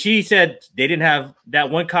when she said they didn't have that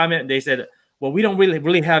one comment, they said, well, we don't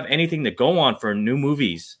really have anything to go on for new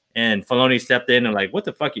movies, and Filoni stepped in and like, what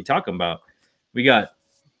the fuck are you talking about? We got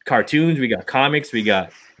cartoons, we got comics, we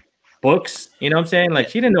got books. You know what I'm saying? Like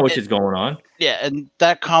she didn't know what was going on. Yeah, and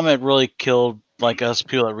that comment really killed like us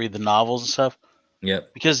people that read the novels and stuff.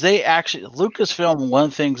 Yep. Because they actually Lucasfilm, one of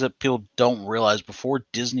the things that people don't realize before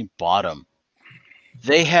Disney bought them,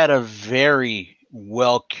 they had a very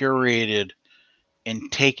well curated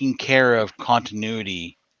and taking care of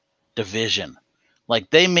continuity division. Like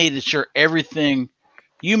they made it sure everything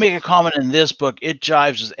you make a comment in this book, it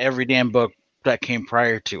jives with every damn book that came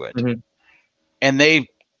prior to it. Mm-hmm. And they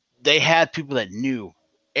had people that knew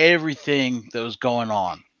everything that was going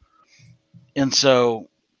on. And so,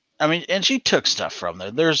 I mean, and she took stuff from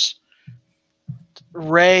there. There's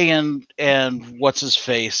Ray and what's his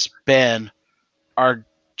face, Ben, are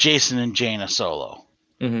Jason and Jaina Solo.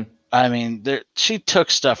 Mm-hmm. I mean, she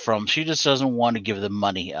took stuff from. She just doesn't want to give the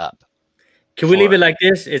money up. Can we leave it like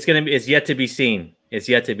this? It's yet to be seen. It's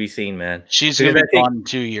yet to be seen, man. She's going to be gone in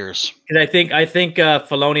 2 years. Because I think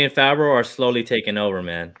Filoni and Favreau are slowly taking over,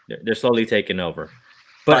 man. They're slowly taking over.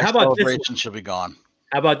 But how about this one? Should be gone.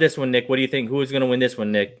 How about this one, Nick? What do you think? Who's going to win this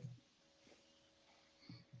one, Nick?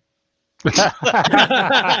 Who's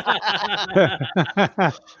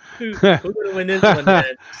going to win this one, man?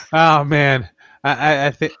 Oh man,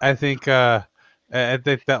 I think that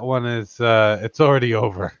one is it's already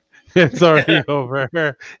over. It's already over.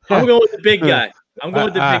 I'm going with the big guy.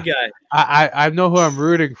 I know who I'm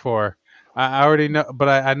rooting for. I already know, but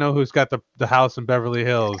I know who's got the house in Beverly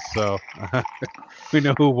Hills, so we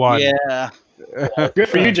know who won. Yeah. Good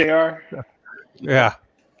for you, JR. Yeah,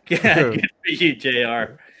 Yeah. good for you,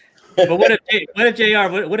 JR. But what if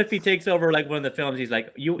JR? What if he takes over like one of the films? He's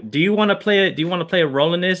like, do you want to play a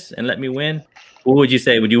role in this and let me win? What would you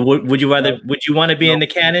say? Would you want to be in the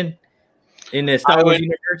canon in the Star Wars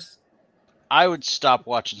universe? I would stop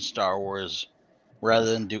watching Star Wars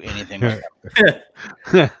rather than do anything with it.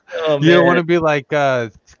 Oh, you don't want to be like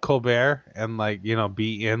Colbert and like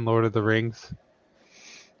be in Lord of the Rings.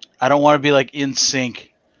 I don't want to be like In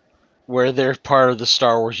Sync, where they're part of the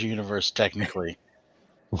Star Wars universe technically.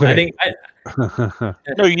 I think.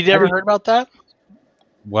 No, you never heard about that?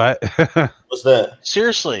 What? What's that?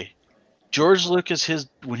 Seriously, George Lucas,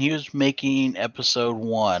 when he was making Episode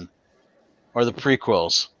 1 or the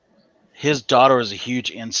prequels, his daughter was a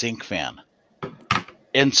huge NSYNC fan,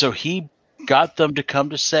 and so he got them to come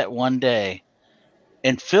to set one day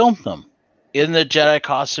and film them in the Jedi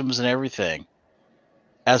costumes and everything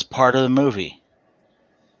as part of the movie.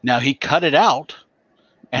 Now he cut it out,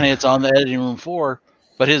 and it's on the editing room floor.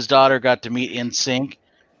 But his daughter got to meet NSYNC.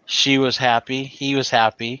 She was happy. He was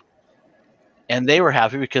happy. And they were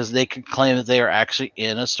happy because they could claim that they are actually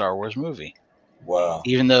in a Star Wars movie. Wow.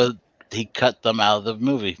 Even though he cut them out of the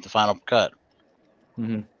movie, the final cut.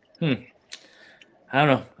 Mm-hmm. I don't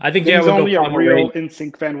know. I think He's only a real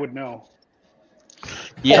NSYNC fan would know.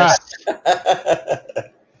 Yes.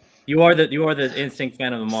 You are the NSYNC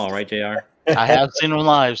fan of them all, right, JR? I have seen them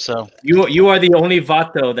live, so you are the only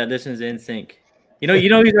Vato that listens to NSYNC. He's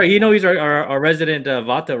our resident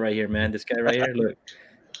Vato right here, man. This guy right here, look.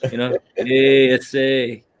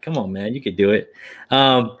 Come on, man, you could do it.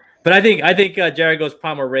 But I think Jared goes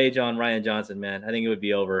Palmer rage on Ryan Johnson, man. I think it would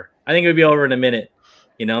be over. I think it would be over in a minute.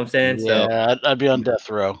 You know what I'm saying? Yeah, so I'd be on death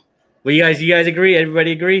row. Well, you guys agree?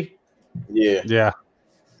 Everybody agree? Yeah.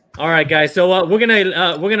 All right, guys. So we're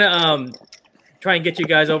gonna try and get you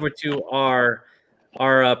guys over to our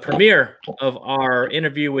premiere of our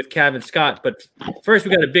interview with Cavan Scott. But first,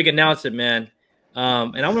 we got a big announcement, man.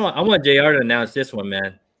 And I want JR to announce this one,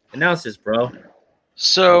 man. Announce this, bro.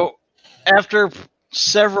 So after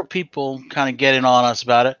several people kind of getting on us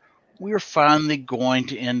about it, we're finally going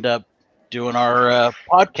to end up doing our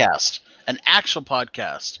podcast, an actual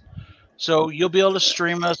podcast. So you'll be able to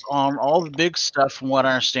stream us on all the big stuff, from what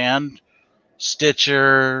I understand,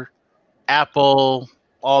 Stitcher, Apple,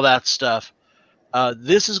 all that stuff.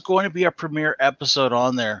 This is going to be our premiere episode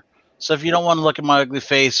on there. So if you don't want to look at my ugly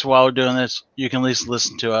face while we're doing this, you can at least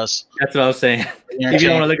listen to us. That's what I was saying. If you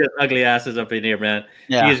don't want to look at ugly asses up in here, man,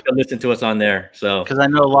 you just go listen to us on there. So because I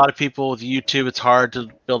know a lot of people with YouTube, it's hard to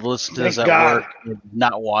be able to listen to this at work and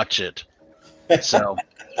not watch it. So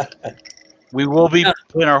We will be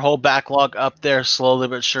putting our whole backlog up there slowly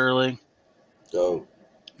but surely. So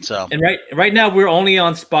And right now we're only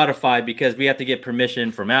on Spotify because we have to get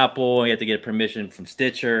permission from Apple. We have to get permission from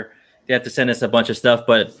Stitcher. They have to send us a bunch of stuff,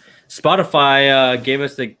 but Spotify gave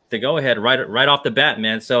us the go ahead right off the bat,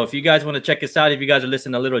 man. So if you guys want to check us out, if you guys are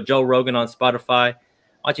listening to little Joe Rogan on Spotify, why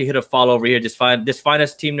don't you hit a follow over here? Just find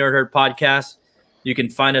us Team Nerd Herd Podcast. You can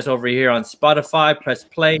find us over here on Spotify. Press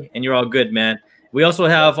play, and you're all good, man. We also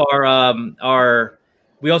have our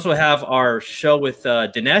show with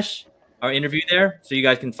Dinesh, our interview there, so you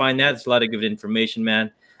guys can find that. It's a lot of good information,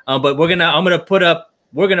 man. But we're gonna put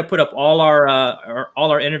up all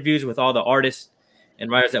our interviews with all the artists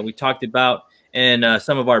and writers that we talked about, and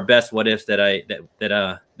some of our best what ifs that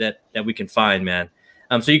we can find, man.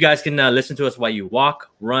 So you guys can listen to us while you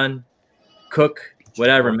walk, run, cook,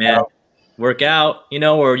 whatever, man. Work out,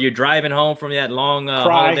 or you're driving home from that long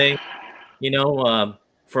holiday,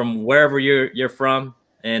 from wherever you're from,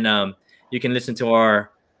 and you can listen to our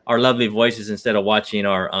lovely voices instead of watching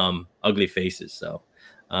our ugly faces. So,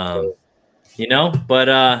 but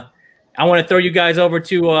I want to throw you guys over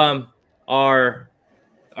to our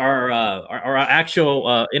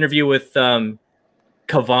actual interview with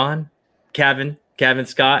Cavan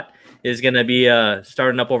Scott is going to be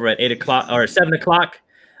starting up over at 8 o'clock or 7 o'clock.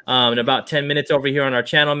 In about 10 minutes over here on our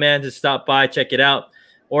channel, man. Just stop by, check it out.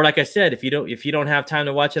 Or like I said, if you don't have time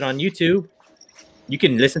to watch it on YouTube, you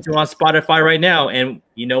can listen to it on Spotify right now. And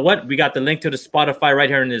you know what? We got the link to the Spotify right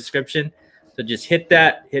here in the description. So just hit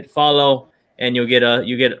that, hit follow, and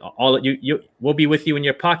we'll be with you in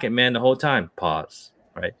your pocket, man, the whole time. Pause.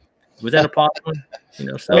 Right? Was that a pause one?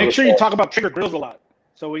 So make sure you talk about Traeger grills a lot,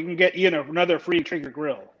 so we can get another free Traeger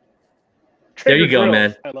grill. There you go, grills.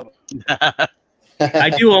 man. I love it.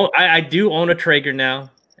 I do own a Traeger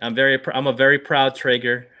now. I'm a very proud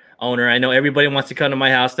Traeger owner. I know everybody wants to come to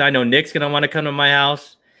my house. I know Nick's gonna want to come to my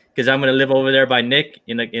house because I'm gonna live over there by Nick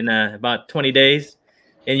in about 20 days.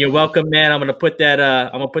 And you're welcome, man. I'm gonna put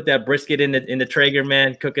that brisket in the Traeger,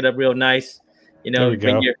 man. Cook it up real nice.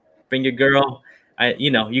 Bring your girl.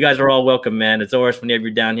 You guys are all welcome, man. It's always whenever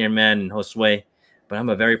you're down here, man, in Josue. But I'm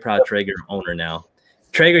a very proud Traeger owner now.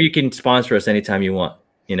 Traeger, you can sponsor us anytime you want.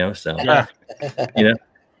 So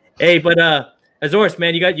hey, but Azores,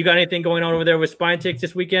 man, you got anything going on over there with Spineticks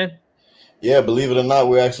this weekend? Yeah, believe it or not,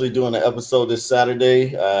 we're actually doing an episode this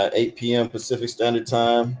Saturday, 8 p.m. Pacific Standard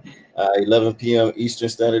Time, 11 p.m. Eastern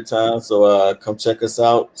Standard Time. So come check us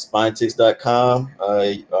out, Spineticks.com,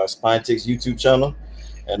 our Spineticks YouTube channel,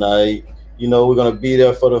 and we're gonna be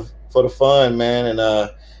there for the fun, man, and we're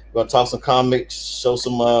gonna talk some comics, show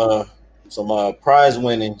some prize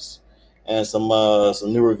winnings, and some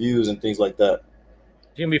new reviews and things like that.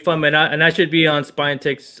 It's gonna be fun, man. And I should be on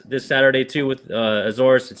Spineticks this Saturday too with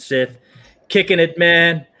Azores and Sith, kicking it,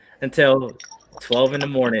 man, until 12 in the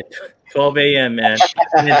morning, 12 a.m., man,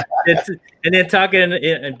 and then talking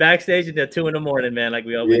in backstage until 2 in the morning, man, like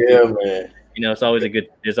we always do. Man. It's always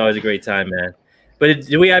a great time, man. But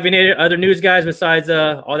do we have any other news, guys, besides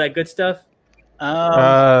all that good stuff?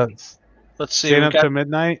 Let's see. Staying up to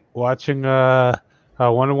midnight watching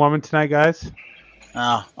Wonder Woman tonight, guys.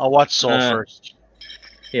 I'll watch Soul first.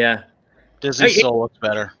 Yeah, Disney Soul looks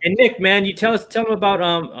better. And Nick, man, you tell them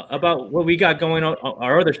about what we got going on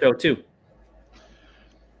our other show too.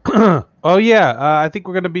 Oh yeah, I think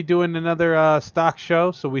we're gonna be doing another stock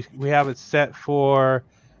show. So we have it set for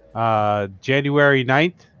January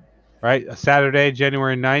 9th, right? A Saturday,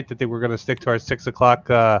 January 9th. I think we're gonna stick to our 6 o'clock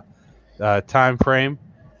time frame,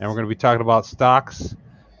 and we're gonna be talking about stocks,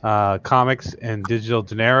 comics, and digital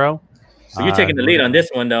dinero. So you're taking the lead on this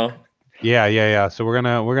one, though. Yeah. So we're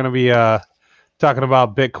gonna be talking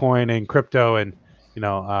about Bitcoin and crypto, and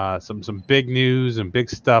some big news and big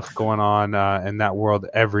stuff going on in that world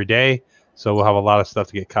every day. So we'll have a lot of stuff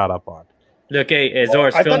to get caught up on. Look, hey,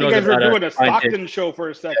 Azores, I thought you guys were doing a Stockton show for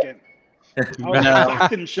a second.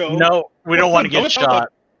 Stockton show. No, we don't want to get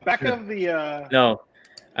shot. Back of the. No,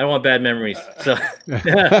 I don't want bad memories. So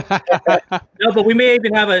no, but we may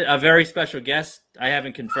even have a very special guest. I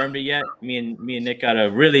haven't confirmed it yet. Me and Nick got a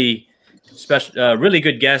really special, really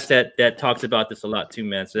good guest that talks about this a lot too,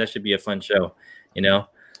 man. So that should be a fun show, But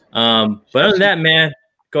other than that, man,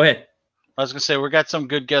 go ahead. I was gonna say we got some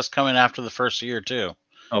good guests coming after the first year too.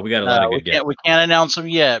 Oh, we got a lot of good guests. We can't announce them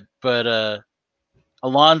yet, but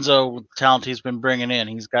Alonzo, talent he's been bringing in,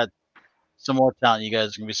 he's got some more talent. You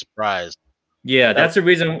guys are gonna be surprised. Yeah, that's the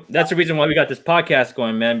reason. That's the reason why we got this podcast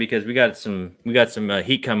going, man. Because we got some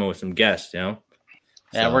heat coming with some guests, And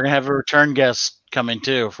we're gonna have a return guest coming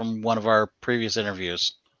too from one of our previous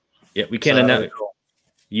interviews. Yeah, we can't announce.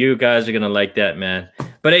 You guys are gonna like that, man.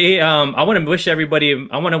 But hey, I want to wish everybody.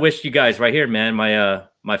 I want to wish you guys right here, man.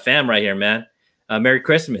 My fam right here, man. Merry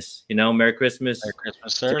Christmas. You know, Merry Christmas. Merry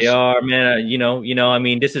Christmas, sirs. JR, man. You know. I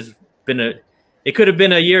mean, this has been It could have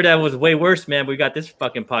been a year that was way worse, man. We got this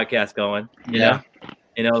fucking podcast going.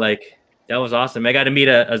 You know, like that was awesome. I got to meet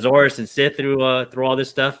Azores and Sith through all this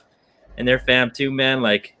stuff, and their fam too, man.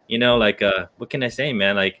 Like, you know, like what can I say,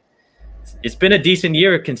 man? Like, it's been a decent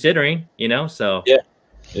year considering, you know. So yeah.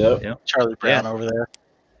 You know? Charlie Brown over there.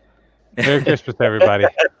 Merry Christmas, everybody.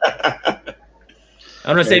 I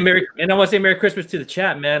want to say Merry Christmas to the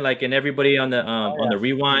chat, man. Like, and everybody on the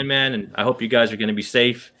rewind, man. And I hope you guys are going to be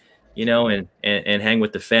safe, you know, and hang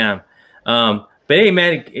with the fam. But hey,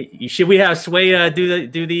 man, should we have Sway do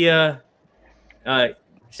the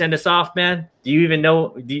send us off, man? Do you even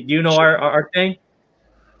know? Do you know our thing?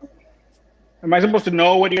 Am I supposed to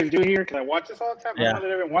know what you guys do here? Can I watch this all the time? Yeah. I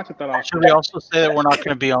don't even watch it that often. Should we also say that we're not going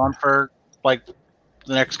to be on for like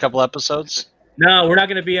the next couple episodes? No, we're not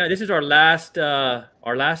going to be. This is our last show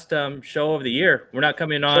of the year. We're not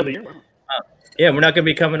coming on. We're not going to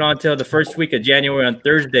be coming on till the first week of January on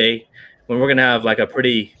Thursday, when we're going to have like a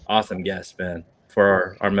pretty awesome guest, man,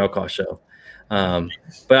 for our mail call show.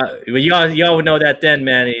 But y'all would know that then,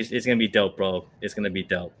 man. It's gonna be dope, bro. It's gonna be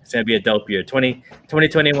dope. It's gonna be a dope year.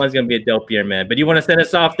 2021 is gonna be a dope year, man. But you want to send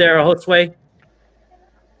us off there, Josue?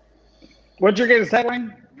 What's your guys'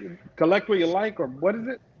 tagline? Collect what you like, or what is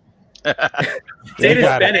it? Say it in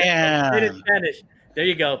Spanish. Say it in Spanish. There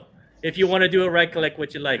you go. If you want to do it right, collect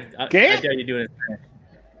what you like. I dare you do it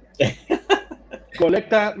in Spanish.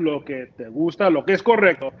 Colecta lo que te gusta, lo que es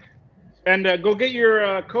correcto, and go get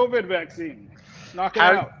your COVID vaccine. Knock it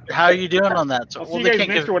out. How are you doing on that? I'll see you guys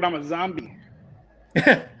next year when I'm a zombie.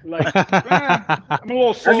 Like, I'm a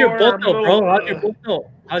little sore. How's your boto,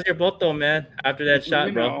 bro? How's your boto, man? After that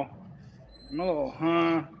shot, bro. Know, I'm a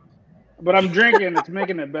little, but I'm drinking. It's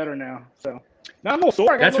making it better now. So now I'm a little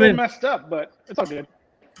sore. I got a little messed up, but it's all good.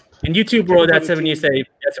 In YouTube, bro, that's when you say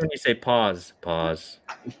pause. Pause.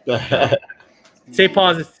 Say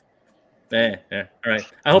pause. Yeah. All right.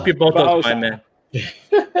 I hope your boto's fine, man.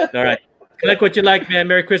 All right. Collect what you like, man.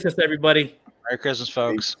 Merry Christmas, everybody. Merry Christmas,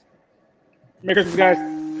 folks. Merry Christmas, guys.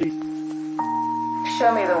 Peace.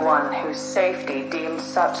 Show me the one whose safety deems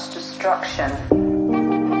such destruction.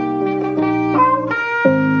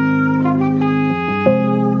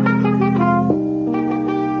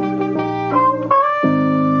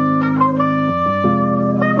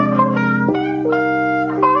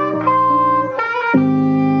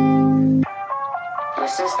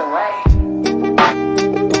 This is the way.